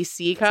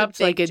BC cup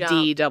to like a jump.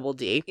 D double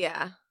D.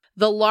 Yeah.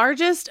 The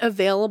largest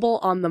available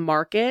on the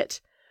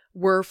market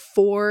were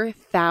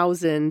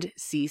 4,000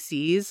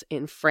 cc's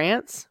in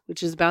France,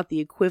 which is about the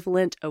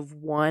equivalent of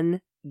 1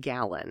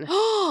 gallon.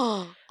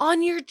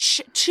 On your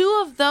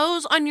two of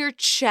those on your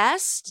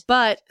chest?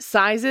 But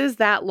sizes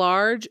that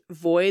large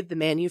void the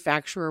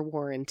manufacturer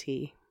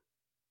warranty.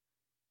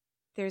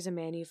 There's a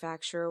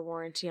manufacturer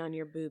warranty on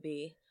your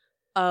boobie.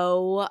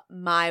 Oh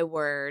my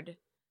word.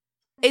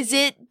 Is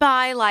it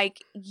by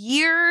like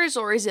years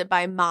or is it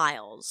by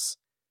miles?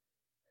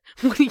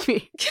 What do you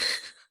mean?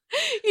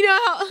 You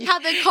know how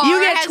the car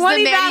you get has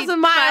 20,000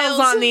 miles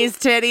on these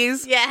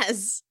titties.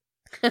 Yes.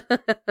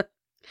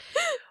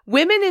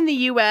 Women in the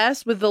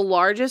U.S. with the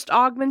largest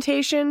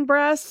augmentation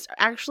breasts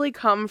actually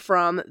come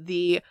from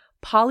the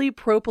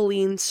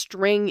polypropylene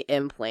string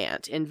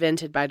implant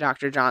invented by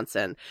Dr.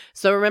 Johnson.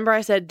 So remember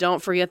I said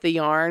don't forget the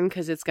yarn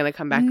because it's going to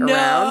come back around?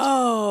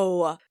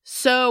 No.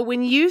 So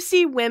when you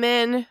see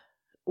women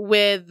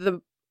with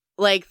the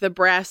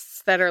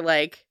breasts that are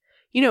like,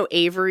 you know,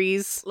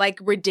 Avery's. Like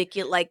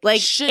ridiculous. Like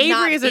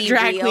Avery is a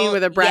drag queen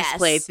with a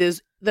breastplate.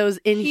 Yes. Those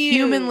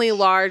inhumanly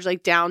large,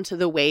 like down to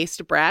the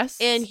waist breasts.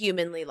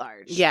 Inhumanly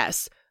large.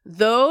 Yes.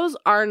 Those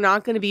are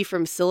not going to be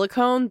from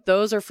silicone.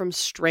 Those are from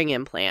string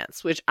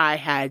implants, which I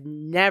had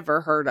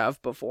never heard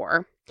of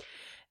before.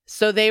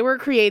 So they were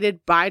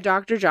created by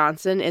Dr.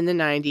 Johnson in the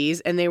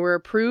 90s, and they were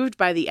approved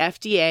by the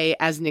FDA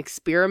as an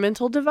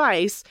experimental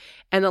device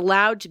and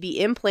allowed to be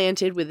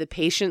implanted with the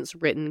patient's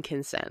written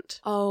consent.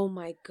 Oh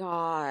my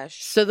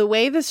gosh. So the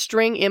way the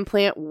string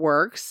implant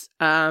works,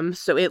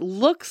 so it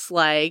looks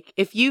like,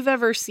 if you've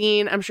ever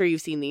seen, I'm sure you've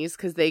seen these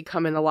because they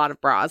come in a lot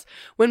of bras.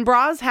 When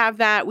bras have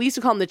that, we used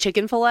to call them the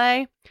chicken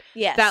fillet.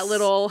 Yes. That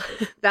little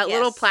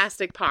Yes.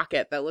 plastic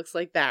pocket that looks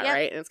like that, Yep.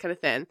 right? And it's kind of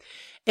thin.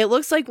 It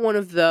looks like one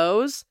of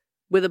those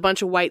with a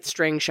bunch of white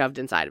string shoved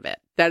inside of it.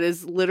 That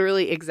is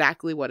literally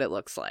exactly what it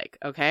looks like,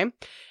 okay?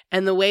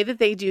 And the way that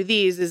they do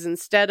these is,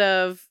 instead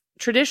of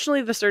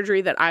traditionally the surgery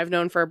that I've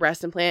known for a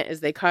breast implant is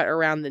they cut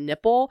around the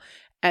nipple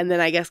and then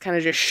I guess kind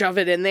of just shove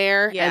it in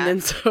there Yeah. and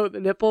then sew the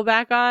nipple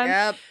back on.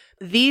 Yep.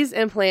 These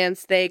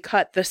implants, they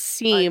cut the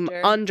seam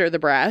under the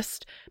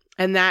breast,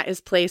 and that is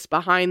placed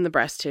behind the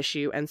breast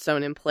tissue and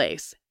sewn in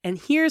place. And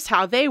here's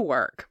how they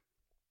work.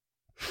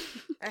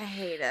 I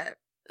hate it.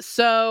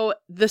 So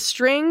the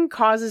string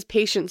causes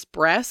patients'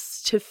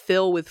 breasts to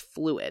fill with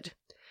fluid.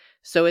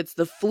 So it's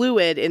the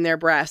fluid in their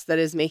breast that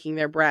is making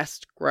their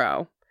breast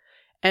grow.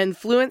 And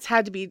patients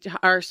had to be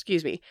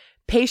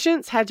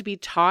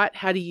taught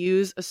how to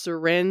use a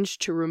syringe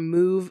to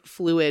remove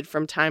fluid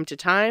from time to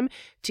time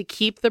to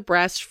keep the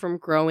breast from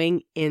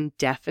growing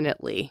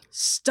indefinitely.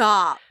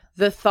 Stop.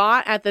 The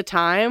thought at the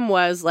time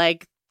was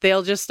like,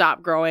 they'll just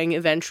stop growing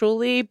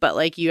eventually, but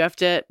like you have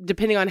to,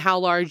 depending on how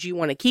large you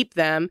want to keep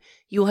them,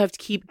 you'll have to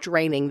keep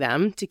draining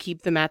them to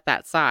keep them at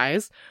that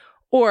size.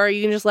 Or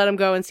you can just let them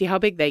go and see how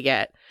big they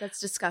get. That's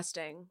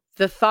disgusting.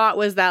 The thought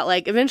was that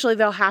like eventually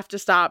they'll have to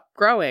stop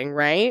growing,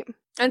 right?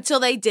 Until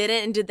they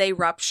didn't, and did they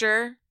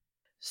rupture?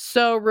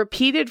 So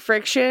repeated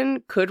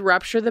friction could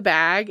rupture the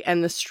bag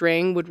and the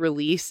string would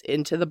release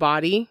into the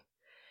body.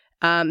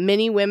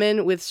 Many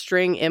women with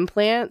string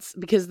implants,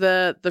 because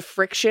the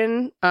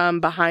friction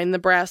behind the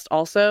breast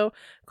also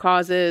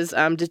causes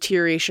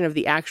deterioration of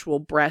the actual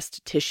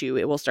breast tissue.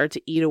 It will start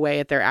to eat away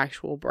at their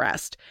actual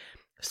breast.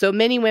 So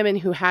many women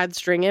who had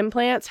string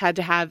implants had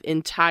to have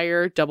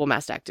entire double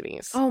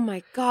mastectomies. Oh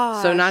my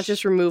gosh. So not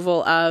just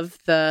removal of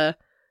the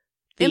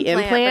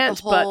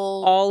implant, but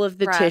all of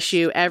the breast.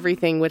 tissue,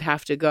 everything would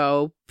have to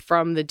go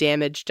from the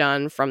damage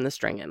done from the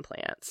string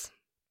implants.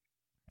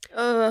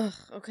 Ugh,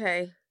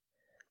 okay.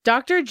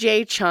 Dr.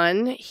 Jay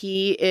Chun,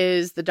 he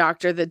is the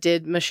doctor that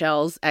did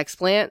Michelle's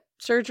explant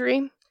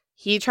surgery.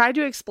 He tried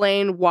to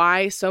explain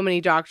why so many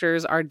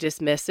doctors are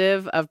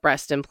dismissive of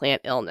breast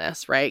implant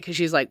illness, right? Because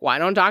she's like, why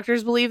don't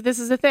doctors believe this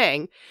is a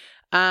thing?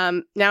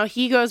 Now,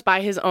 he goes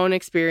by his own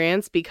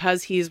experience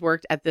because he's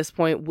worked at this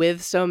point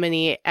with so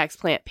many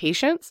explant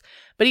patients.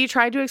 But he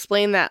tried to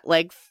explain that,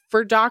 like,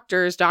 for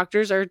doctors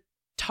are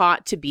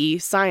taught to be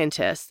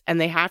scientists and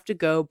they have to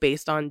go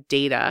based on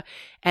data.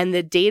 And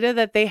the data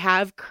that they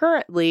have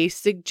currently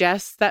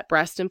suggests that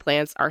breast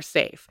implants are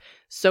safe.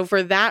 So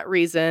for that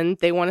reason,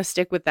 they want to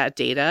stick with that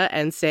data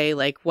and say,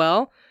 like,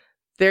 well,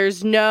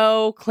 there's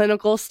no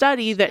clinical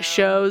study that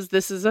shows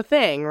this is a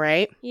thing,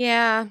 right?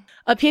 Yeah.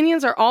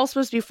 Opinions are all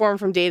supposed to be formed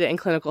from data and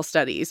clinical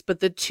studies,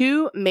 but the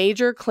two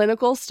major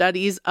clinical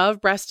studies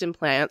of breast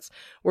implants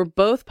were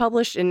both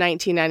published in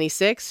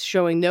 1996,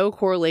 showing no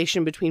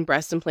correlation between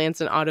breast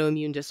implants and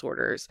autoimmune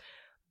disorders.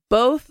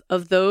 Both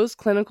of those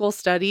clinical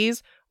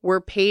studies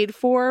were paid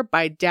for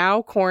by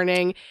Dow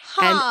Corning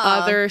and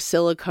other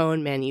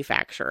silicone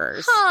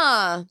manufacturers.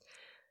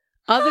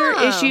 Other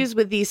issues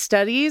with these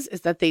studies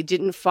is that they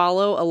didn't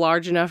follow a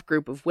large enough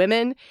group of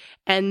women,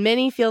 and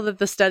many feel that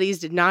the studies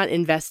did not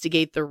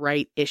investigate the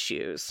right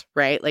issues,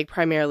 right? Like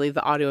primarily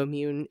the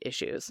autoimmune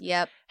issues.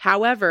 Yep.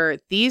 However,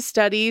 these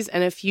studies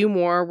and a few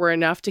more were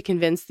enough to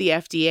convince the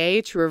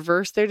FDA to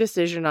reverse their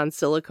decision on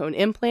silicone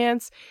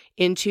implants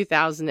in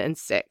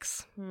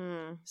 2006.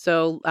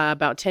 So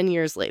about 10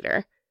 years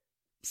later.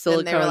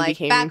 Silicone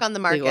became back on the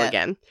market legal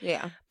again.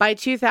 Yeah. By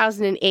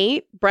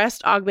 2008,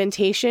 breast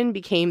augmentation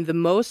became the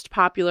most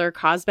popular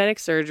cosmetic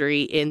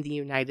surgery in the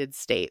United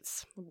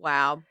States.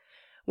 Wow.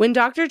 When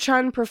Dr.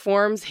 Chun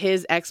performs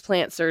his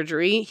explant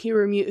surgery,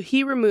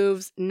 he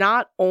removes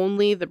not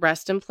only the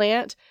breast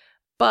implant,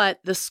 but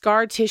the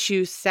scar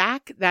tissue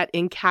sac that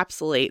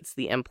encapsulates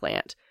the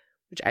implant,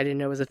 which I didn't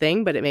know was a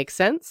thing, but it makes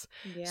sense.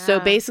 Yeah.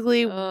 So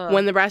basically,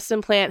 when the breast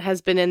implant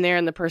has been in there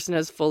and the person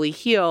has fully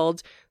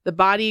healed, the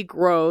body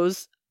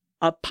grows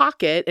a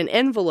pocket, an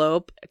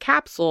envelope, a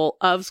capsule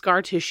of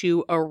scar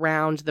tissue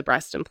around the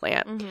breast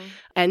implant.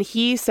 And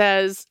he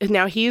says,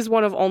 now he's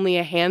one of only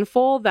a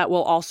handful that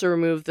will also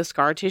remove the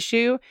scar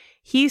tissue.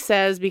 He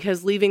says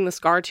because leaving the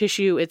scar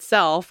tissue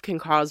itself can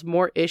cause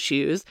more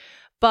issues.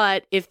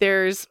 But if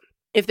they're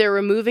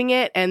removing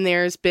it and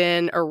there's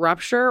been a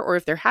rupture, or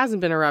if there hasn't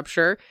been a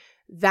rupture,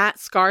 that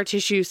scar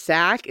tissue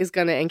sac is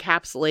going to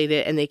encapsulate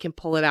it and they can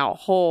pull it out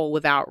whole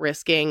without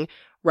risking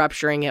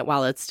rupturing it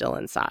while it's still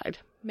inside.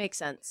 Makes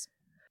sense.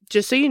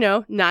 Just so you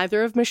know,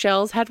 neither of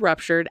Michelle's had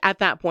ruptured at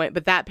that point,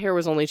 but that pair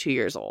was only 2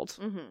 years old.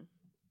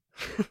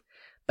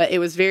 But it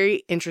was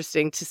very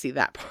interesting to see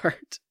that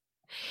part.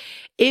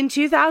 In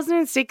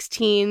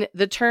 2016,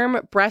 the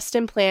term breast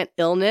implant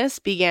illness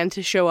began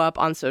to show up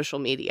on social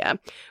media,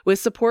 with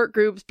support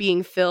groups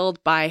being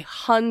filled by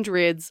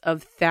hundreds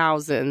of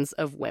thousands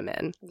of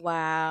women.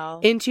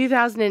 Wow. In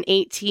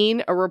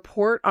 2018, a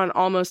report on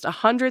almost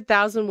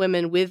 100,000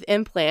 women with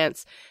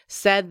implants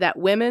said that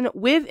women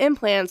with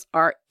implants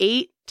are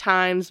 8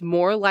 times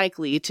more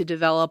likely to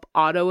develop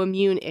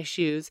autoimmune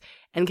issues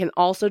and can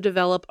also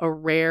develop a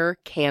rare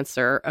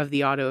cancer of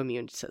the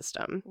autoimmune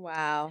system.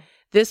 Wow.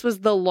 This was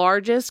the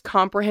largest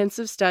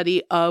comprehensive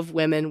study of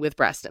women with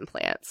breast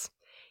implants.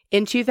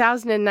 In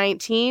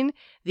 2019,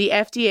 the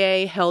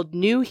FDA held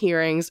new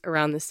hearings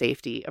around the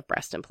safety of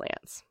breast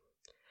implants.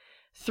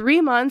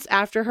 3 months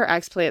after her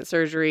explant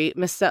surgery,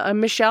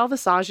 Michelle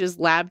Visage's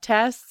lab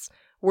tests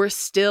were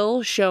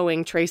still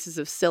showing traces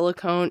of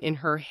silicone in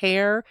her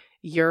hair,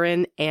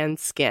 urine, and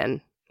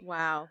skin.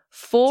 Wow. It's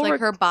Full like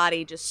her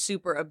body just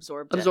super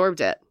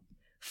absorbed it.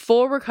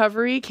 Full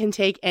recovery can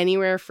take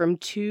anywhere from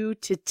 2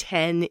 to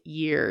 10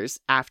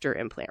 years after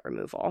implant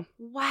removal.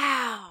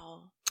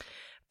 Wow.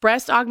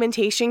 Breast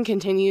augmentation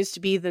continues to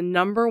be the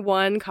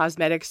 #1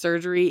 cosmetic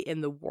surgery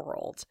in the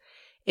world.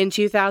 In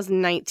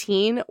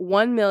 2019,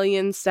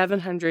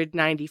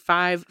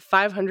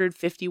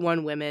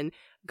 1,795,551 women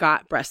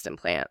got breast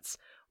implants,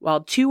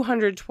 while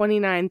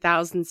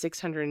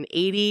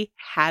 229,680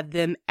 had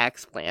them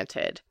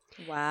explanted.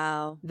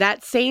 Wow.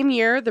 That same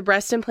year, the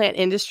breast implant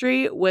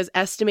industry was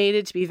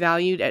estimated to be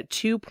valued at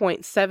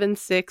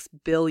 $2.76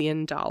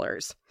 billion.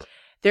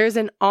 There's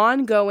an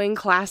ongoing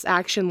class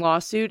action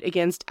lawsuit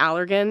against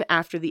Allergan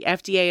after the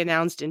FDA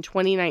announced in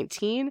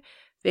 2019,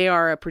 they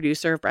are a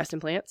producer of breast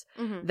implants,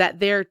 that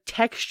their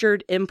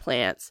textured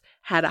implants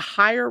had a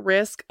higher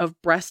risk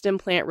of breast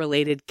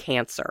implant-related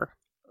cancer.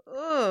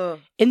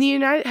 Ugh.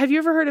 Have you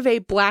ever heard of a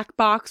black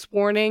box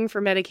warning for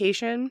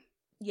medication?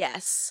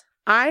 Yes.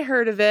 I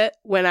heard of it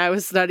when I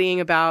was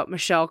studying about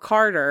Michelle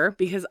Carter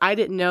because I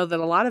didn't know that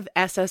a lot of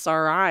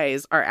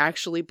SSRIs are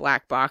actually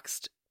black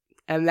boxed.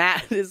 And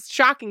that is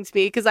shocking to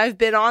me because I've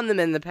been on them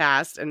in the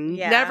past and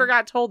never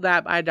got told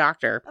that by a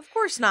doctor. Of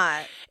course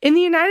not. In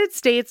the United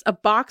States, a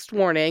boxed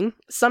warning,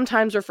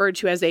 sometimes referred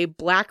to as a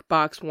black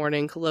box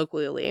warning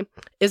colloquially,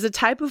 is a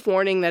type of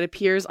warning that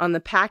appears on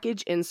the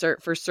package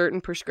insert for certain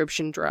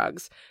prescription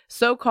drugs,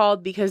 so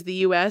called because the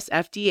U.S.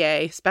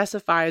 FDA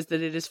specifies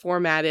that it is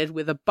formatted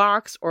with a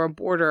box or a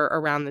border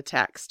around the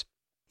text.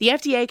 The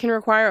FDA can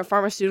require a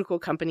pharmaceutical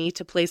company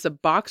to place a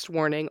boxed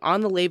warning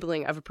on the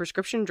labeling of a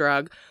prescription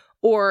drug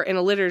or in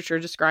a literature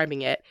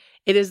describing it.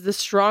 It is the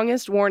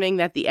strongest warning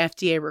that the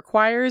FDA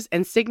requires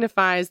and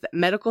signifies that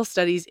medical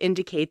studies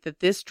indicate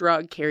that this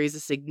drug carries a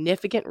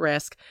significant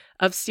risk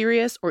of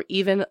serious or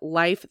even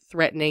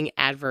life-threatening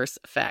adverse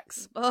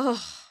effects. Ugh.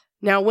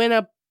 Now, when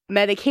a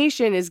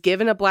medication is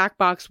given a black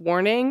box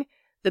warning,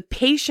 the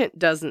patient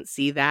doesn't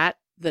see that.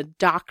 The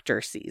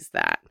doctor sees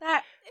that.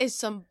 That is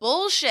some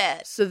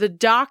bullshit. So the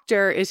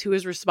doctor is who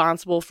is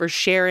responsible for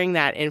sharing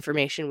that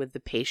information with the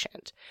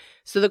patient.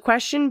 So the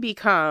question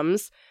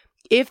becomes,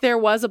 if there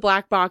was a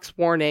black box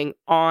warning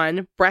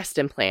on breast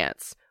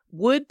implants,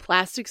 would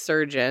plastic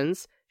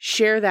surgeons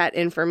share that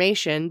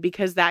information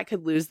because that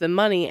could lose them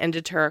money and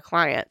deter a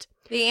client?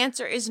 The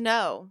answer is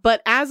no.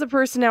 But as a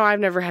person now, I've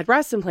never had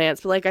breast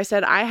implants, but like I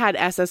said, I had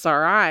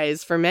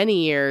SSRIs for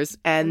many years.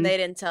 And they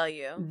didn't tell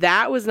you.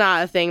 That was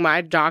not a thing my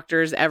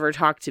doctors ever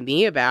talked to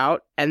me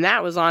about. And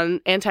that was on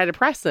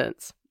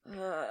antidepressants.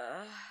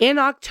 In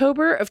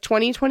October of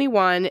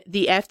 2021,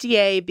 the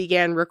FDA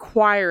began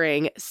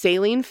requiring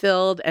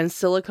saline-filled and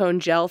silicone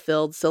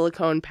gel-filled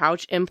silicone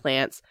pouch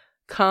implants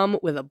come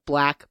with a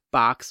black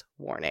box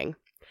warning.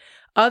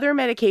 Other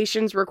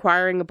medications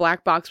requiring a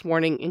black box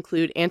warning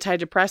include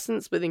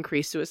antidepressants with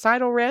increased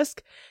suicidal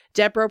risk,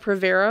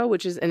 Depo-Provera,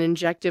 which is an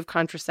injective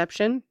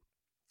contraception,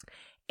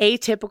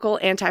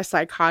 atypical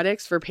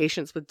antipsychotics for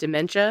patients with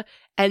dementia,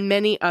 and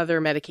many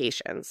other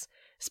medications.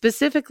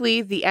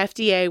 Specifically, the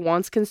FDA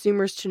wants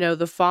consumers to know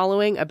the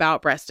following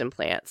about breast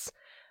implants.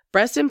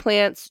 Breast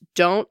implants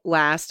don't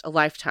last a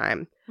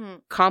lifetime.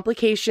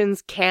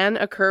 Complications can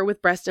occur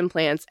with breast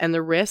implants, and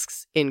the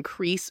risks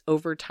increase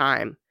over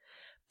time.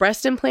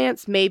 Breast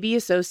implants may be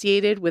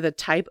associated with a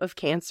type of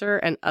cancer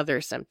and other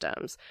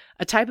symptoms.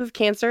 A type of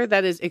cancer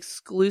that is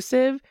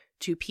exclusive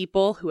to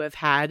people who have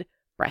had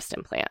breast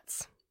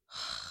implants.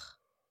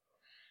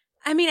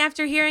 I mean,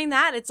 after hearing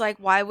that, it's like,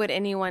 why would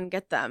anyone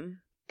get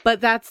them?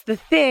 But that's the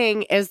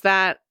thing, is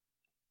that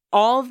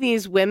all of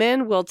these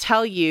women will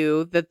tell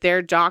you that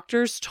their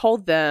doctors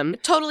told them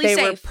totally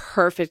they were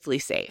perfectly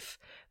safe.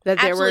 That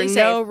there were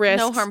no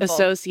risks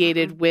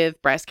associated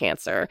with breast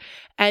cancer.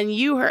 And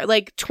you heard,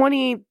 like,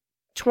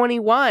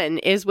 2021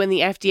 is when the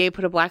FDA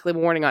put a black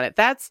label warning on it.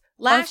 That's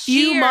a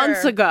few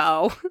months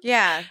ago.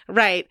 Yeah.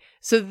 Right.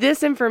 So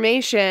this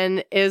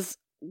information is,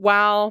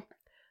 while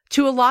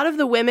to a lot of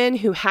the women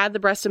who had the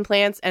breast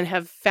implants and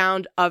have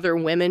found other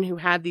women who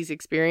had these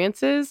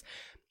experiences,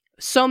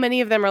 so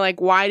many of them are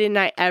like, why didn't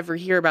I ever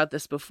hear about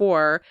this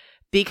before?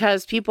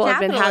 Because people have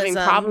been having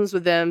problems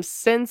with them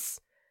since,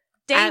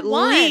 day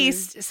one.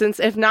 Since,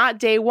 if not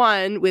day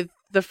one, with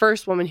the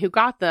first woman who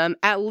got them,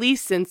 at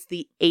least since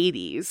the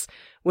 80s,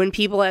 when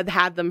people had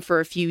had them for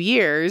a few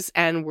years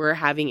and were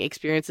having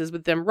experiences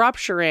with them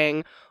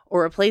rupturing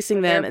or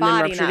replacing them and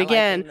then ruptured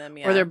again,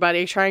 or their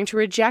body trying to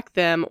reject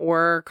them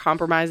or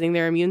compromising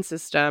their immune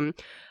system.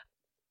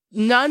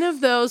 None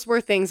of those were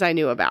things I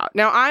knew about.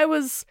 Now,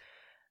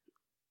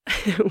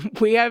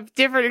 we have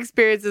different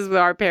experiences with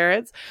our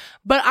parents,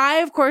 but I,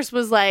 of course,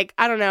 was like,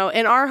 I don't know,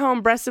 in our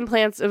home, breast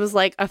implants, it was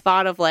like a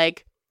thought of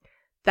like,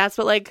 that's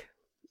what like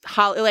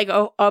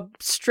a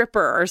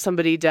stripper or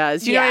somebody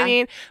does. You know what I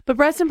mean? But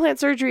breast implant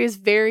surgery is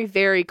very,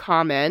 very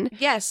common.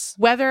 Yes.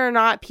 Whether or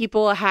not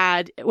people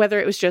whether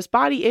it was just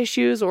body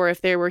issues or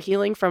if they were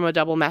healing from a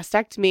double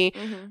mastectomy,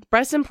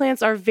 breast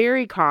implants are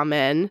very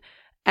common.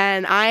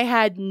 And I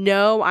had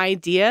no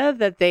idea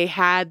that they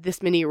had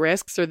this many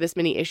risks or this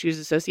many issues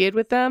associated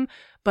with them.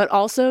 But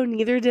also,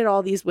 neither did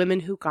all these women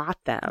who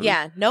got them.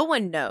 Yeah, no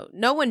one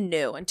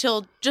knew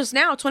until just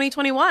now,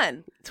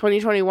 2021.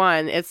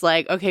 2021, it's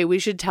like, okay, we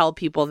should tell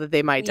people that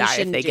they might die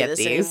if they get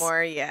these.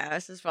 Anymore. Yeah,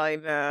 this is probably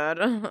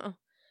bad.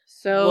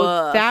 So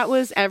Woof. that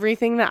was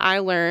everything that I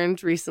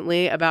learned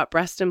recently about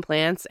breast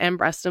implants and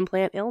breast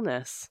implant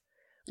illness,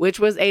 which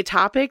was a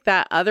topic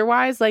that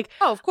otherwise, like...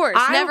 Oh, of course.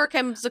 Never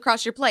comes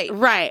across your plate.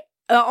 Right.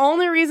 The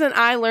only reason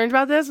I learned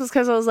about this was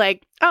because I was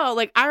like, oh,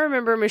 like, I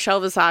remember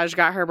Michelle Visage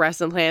got her breast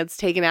implants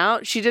taken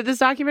out. She did this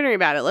documentary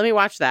about it. Let me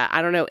watch that.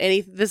 I don't know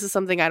this is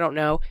something I don't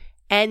know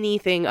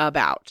anything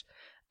about.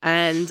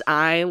 And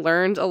I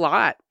learned a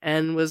lot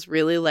and was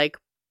really, like,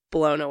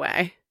 blown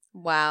away.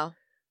 Wow.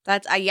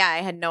 That's, I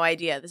had no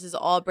idea. This is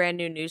all brand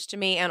new news to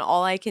me. And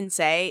all I can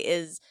say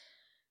is,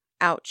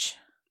 ouch.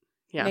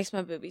 Yeah. It makes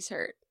my boobies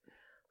hurt.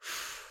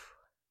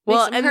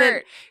 Well, and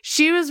then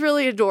she was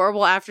really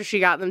adorable after she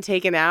got them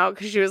taken out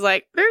because she was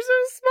like, they're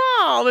so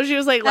small. But she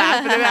was like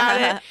laughing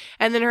about it.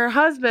 And then her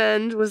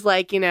husband was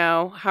like, you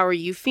know, how are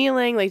you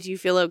feeling? Like, do you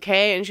feel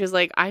okay? And she was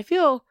like, I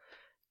feel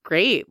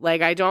great.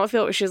 Like, I don't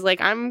feel, she's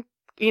like, I'm,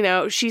 you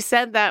know, she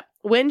said that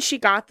when she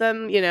got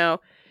them, you know,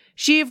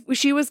 she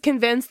was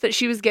convinced that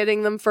she was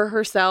getting them for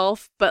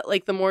herself. But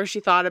like the more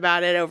she thought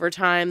about it over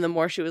time, the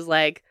more she was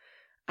like,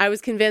 I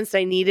was convinced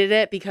I needed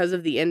it because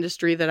of the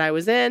industry that I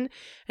was in.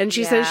 And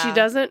she says she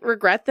doesn't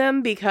regret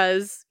them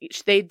because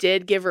they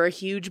did give her a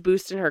huge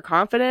boost in her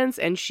confidence.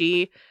 And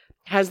she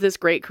has this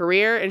great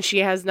career and she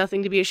has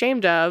nothing to be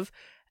ashamed of.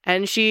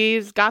 And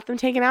she's got them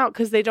taken out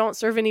because they don't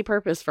serve any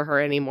purpose for her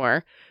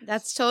anymore.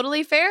 That's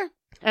totally fair.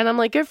 And I'm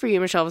like, good for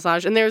you, Michelle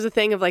Visage. And there was a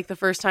thing of like the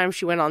first time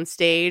she went on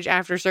stage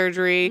after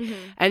surgery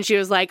and she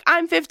was like,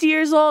 I'm 50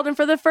 years old and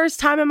for the first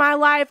time in my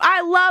life,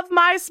 I love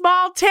my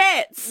small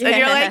tits. And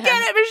you're like,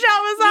 get it,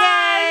 Michelle Visage.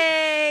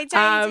 Yay,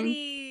 tiny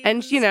titties.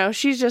 And, you know,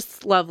 she's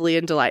just lovely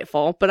and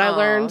delightful. But I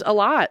learned a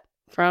lot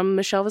from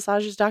Michelle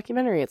Visage's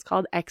documentary. It's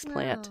called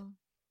Explant. Wow.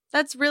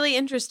 That's really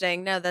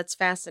interesting. No, that's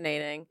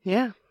fascinating.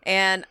 Yeah.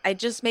 And it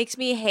just makes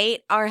me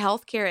hate our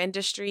healthcare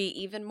industry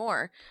even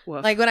more.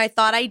 Woof. Like when I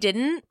thought I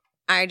didn't,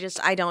 I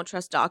don't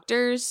trust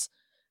doctors.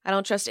 I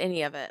don't trust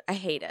any of it. I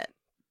hate it.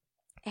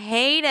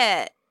 Hate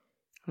it.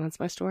 That's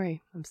my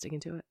story. I'm sticking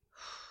to it.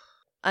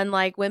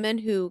 Unlike women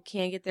who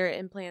can't get their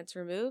implants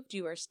removed,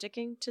 you are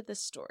sticking to this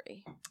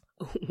story.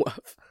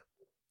 Woof.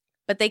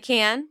 But they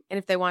can, and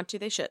if they want to,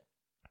 they should.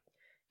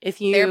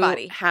 If you Their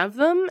body. have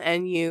them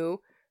and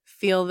you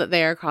feel that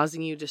they are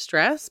causing you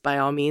distress, by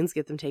all means,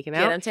 get them taken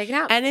out. Get them taken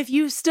out. And if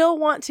you still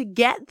want to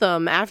get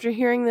them after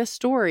hearing this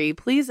story,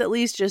 please at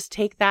least just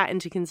take that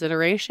into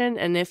consideration.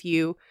 And if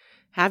you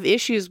have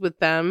issues with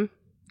them,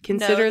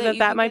 consider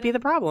that might be the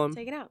problem.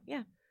 Take it out.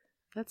 Yeah.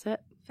 That's it.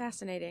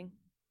 Fascinating.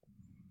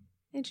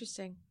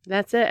 Interesting.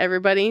 That's it,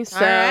 everybody.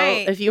 So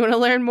right. If you want to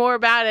learn more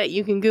about it,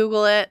 you can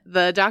Google it.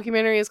 The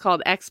documentary is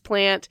called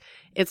Explant.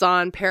 It's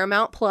on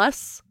Paramount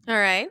Plus. All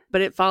right.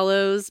 But it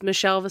follows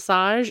Michelle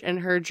Visage and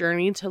her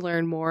journey to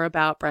learn more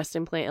about breast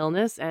implant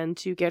illness and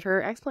to get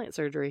her explant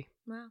surgery.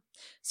 Wow.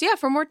 So yeah,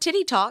 for more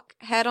titty talk,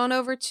 head on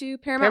over to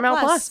Paramount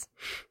Plus.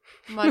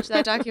 Watch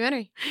that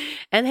documentary.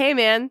 And hey,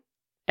 man,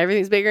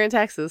 everything's bigger in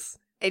Texas.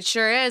 It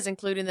sure is,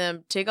 including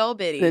them tig old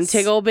bitties. And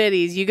tig old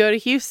bitties. You go to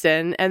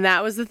Houston, and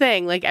that was the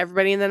thing. Like,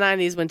 everybody in the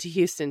 90s went to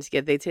Houston to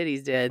get their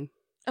titties did.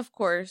 Of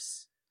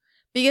course.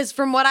 Because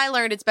from what I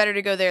learned, it's better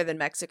to go there than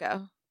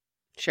Mexico.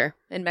 Sure.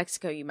 In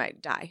Mexico, you might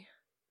die.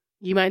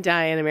 You might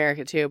die in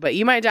America, too. But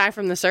you might die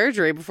from the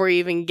surgery before you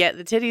even get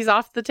the titties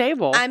off the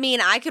table. I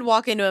mean, I could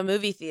walk into a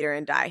movie theater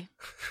and die.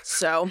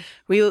 So.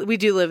 We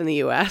do live in the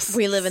U.S.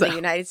 We live in the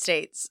United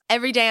States.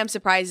 Every day I'm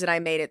surprised that I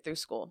made it through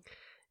school.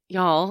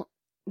 Y'all,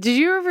 did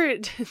you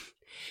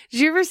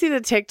ever see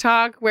the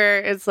TikTok where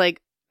it's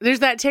like, there's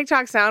that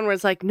TikTok sound where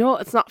it's like, no,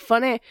 it's not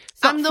funny.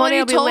 It's not I'm the funny.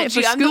 one who told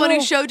you. I'm the one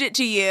who showed it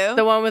to you.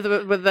 The one with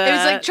the. It was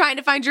like trying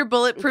to find your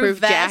bulletproof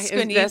vest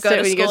when you go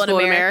to school in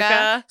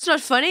America. It's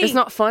not funny. It's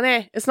not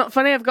funny. It's not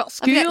funny. I've got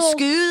school. I've got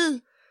school.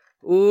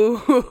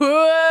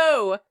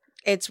 Ooh.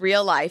 It's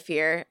real life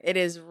here. It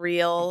is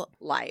real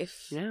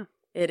life. Yeah.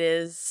 It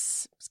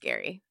is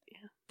scary.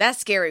 That's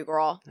scary,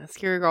 girl. That's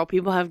scary, girl.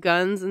 People have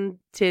guns and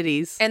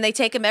titties. And they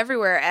take them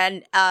everywhere.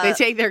 And They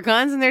take their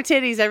guns and their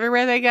titties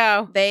everywhere they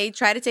go. they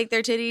try to take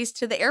their titties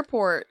to the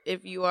airport.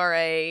 If you are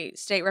a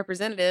state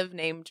representative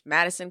named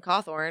Madison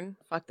Cawthorn,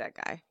 fuck that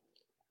guy.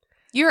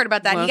 You heard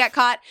about that. Well, He got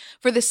caught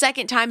for the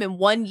second time in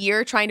 1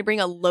 year trying to bring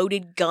a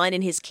loaded gun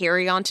in his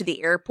carry-on to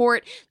the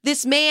airport.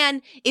 This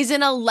man is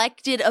an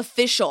elected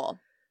official.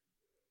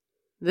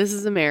 This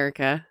is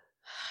America.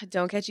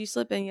 Don't catch you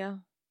slipping, yo.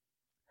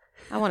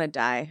 I want to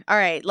die. All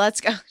right,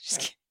 let's go. Just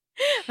kidding.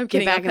 I'm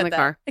kidding. back I'll in cut the that.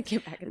 car.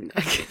 Get back in the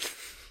car.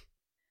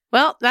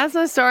 Well, that's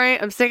my story.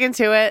 I'm sticking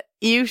to it.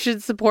 You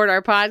should support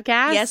our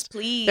podcast. Yes,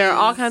 please. There are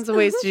all kinds of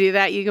ways to do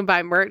that. You can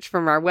buy merch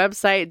from our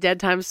website,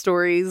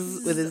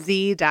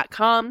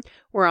 deadtimestories.com.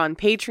 We're on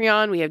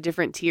Patreon. We have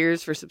different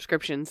tiers for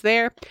subscriptions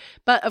there.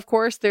 But of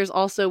course, there's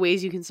also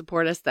ways you can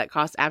support us that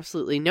cost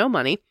absolutely no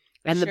money.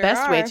 And the Sure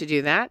best way are. to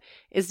do that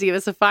is to give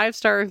us a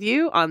 5-star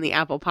review on the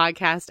Apple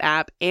Podcast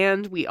app.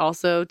 And we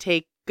also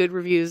take good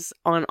reviews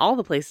on all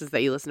the places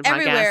that you listen to podcasts.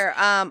 Everywhere.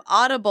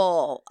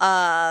 Audible.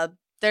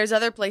 There's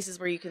other places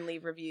where you can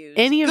leave reviews.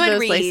 Any of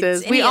those Goodreads,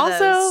 places. any We of also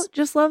those.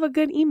 just love a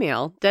good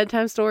email,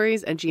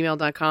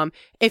 deadtimestories@gmail.com.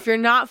 If you're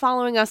not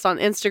following us on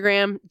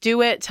Instagram,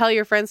 do it. Tell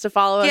your friends to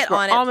follow us. Get We're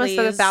on it, almost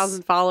at please.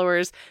 1,000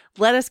 followers.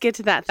 Let us get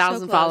to that So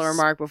 1,000 follower close.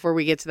 mark before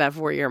we get to that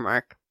 4-year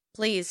mark.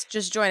 Please,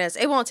 just join us.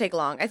 It won't take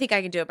long. I think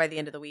I can do it by the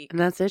end of the week. And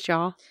that's it,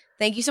 y'all.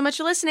 Thank you so much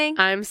for listening.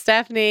 I'm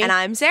Stephanie. And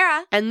I'm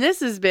Sarah. And this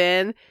has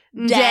been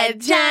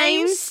Dead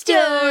Time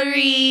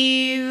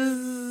Stories.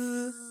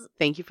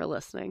 Thank you for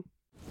listening.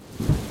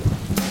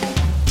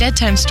 Dead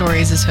Time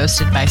Stories is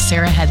hosted by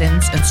Sarah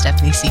Heddens and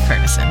Stephanie C.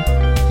 Furnison.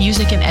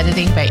 Music and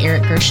editing by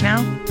Eric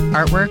Gershnow.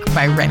 Artwork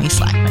by Rennie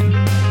Slackman.